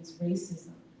fight against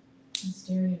racism and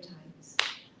stereotypes,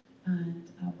 and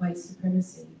white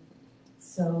supremacy.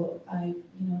 So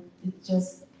it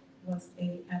just was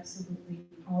a absolutely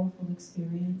powerful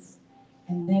experience.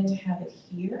 And then to have it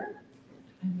here,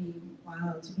 I mean,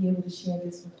 wow, to be able to share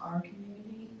this with our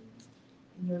community.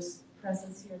 And your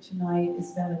presence here tonight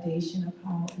is validation of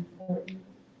how important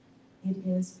it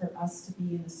is for us to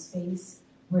be in a space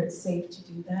where it's safe to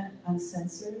do that,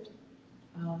 uncensored.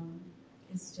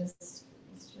 It's just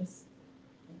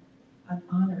an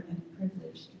honor and a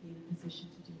privilege to be in a position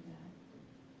to do that.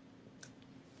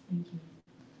 Thank you.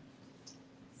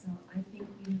 So I think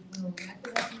we will wrap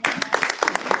it up now.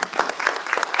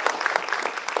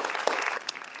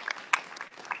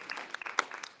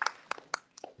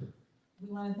 We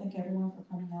want to thank everyone for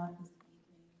coming out this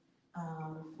evening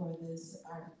for this,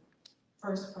 our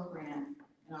first program,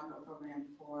 inaugural program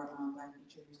for Black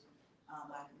Futures,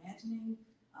 Black Imagining.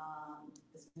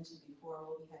 As mentioned before,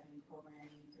 we'll be having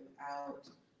programming throughout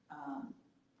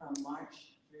from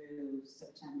March through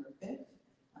September 5th.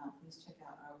 Please check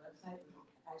out our website. We will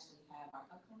actually have our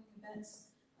upcoming events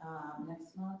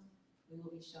next month. We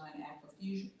will be showing Afro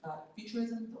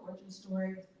Futurism, the origin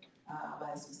story by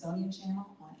the Smithsonian Channel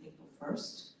on April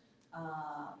 1st,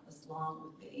 along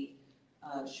with a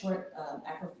short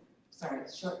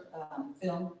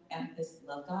film, Amethyst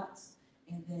Love Dots.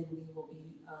 And then we will be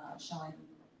showing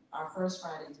our first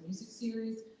Friday's music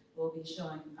series. We'll be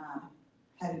showing,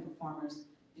 having performers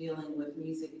dealing with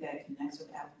music that connects with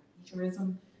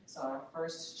Afrofuturism. So our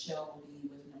first show will be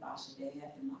with Nabasha Dea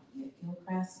and Lafayette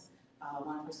Gilchrist.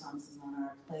 One of her songs is on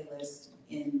our playlist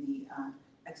in the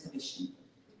exhibition.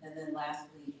 And then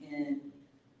lastly, in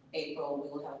April, we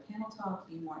will have a panel talk,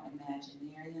 Be More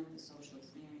Imaginarium, the social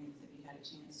experience. If you had a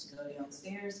chance to go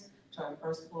downstairs to our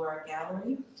first floor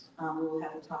gallery, we will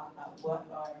have a talk about what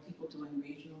are people doing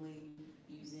regionally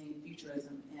using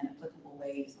futurism in applicable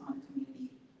ways on a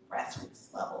community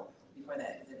grassroots level before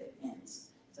that exhibit ends.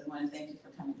 So I want to thank you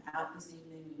for coming out this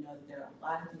evening. We know that there are a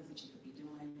lot of things that you could be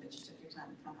doing, but you took your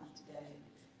time to come out today.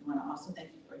 We want to also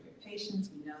thank you for your patience.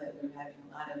 We know that we're having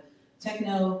a lot of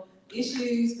techno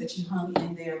issues, but you hung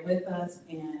in there with us,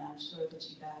 and I'm sure that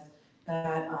you guys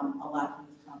got a lot from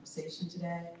this conversation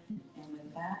today. And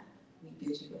with that, we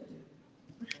bid you adieu.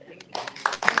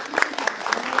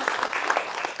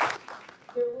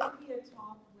 There will be a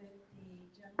talk with the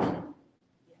gentleman,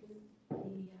 who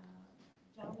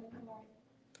are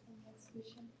in the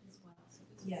exhibition as well. So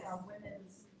this is our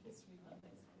Women's History Month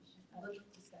exhibition.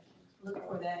 Look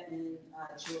for that in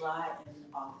July and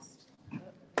August.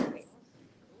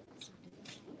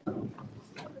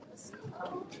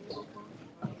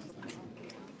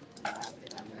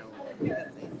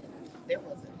 There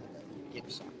wasn't a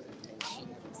gift shop and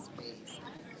shared space.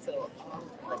 So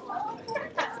all the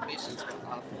exhibitions were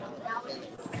all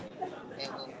events. And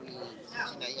when we, you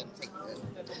have to take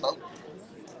the boat.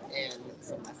 And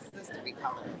so my sister, we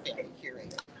call her a family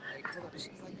curator. And she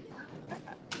was like,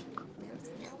 there's a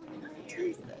gallery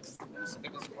Tuesday.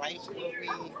 It was right where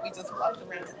we just walked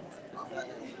around.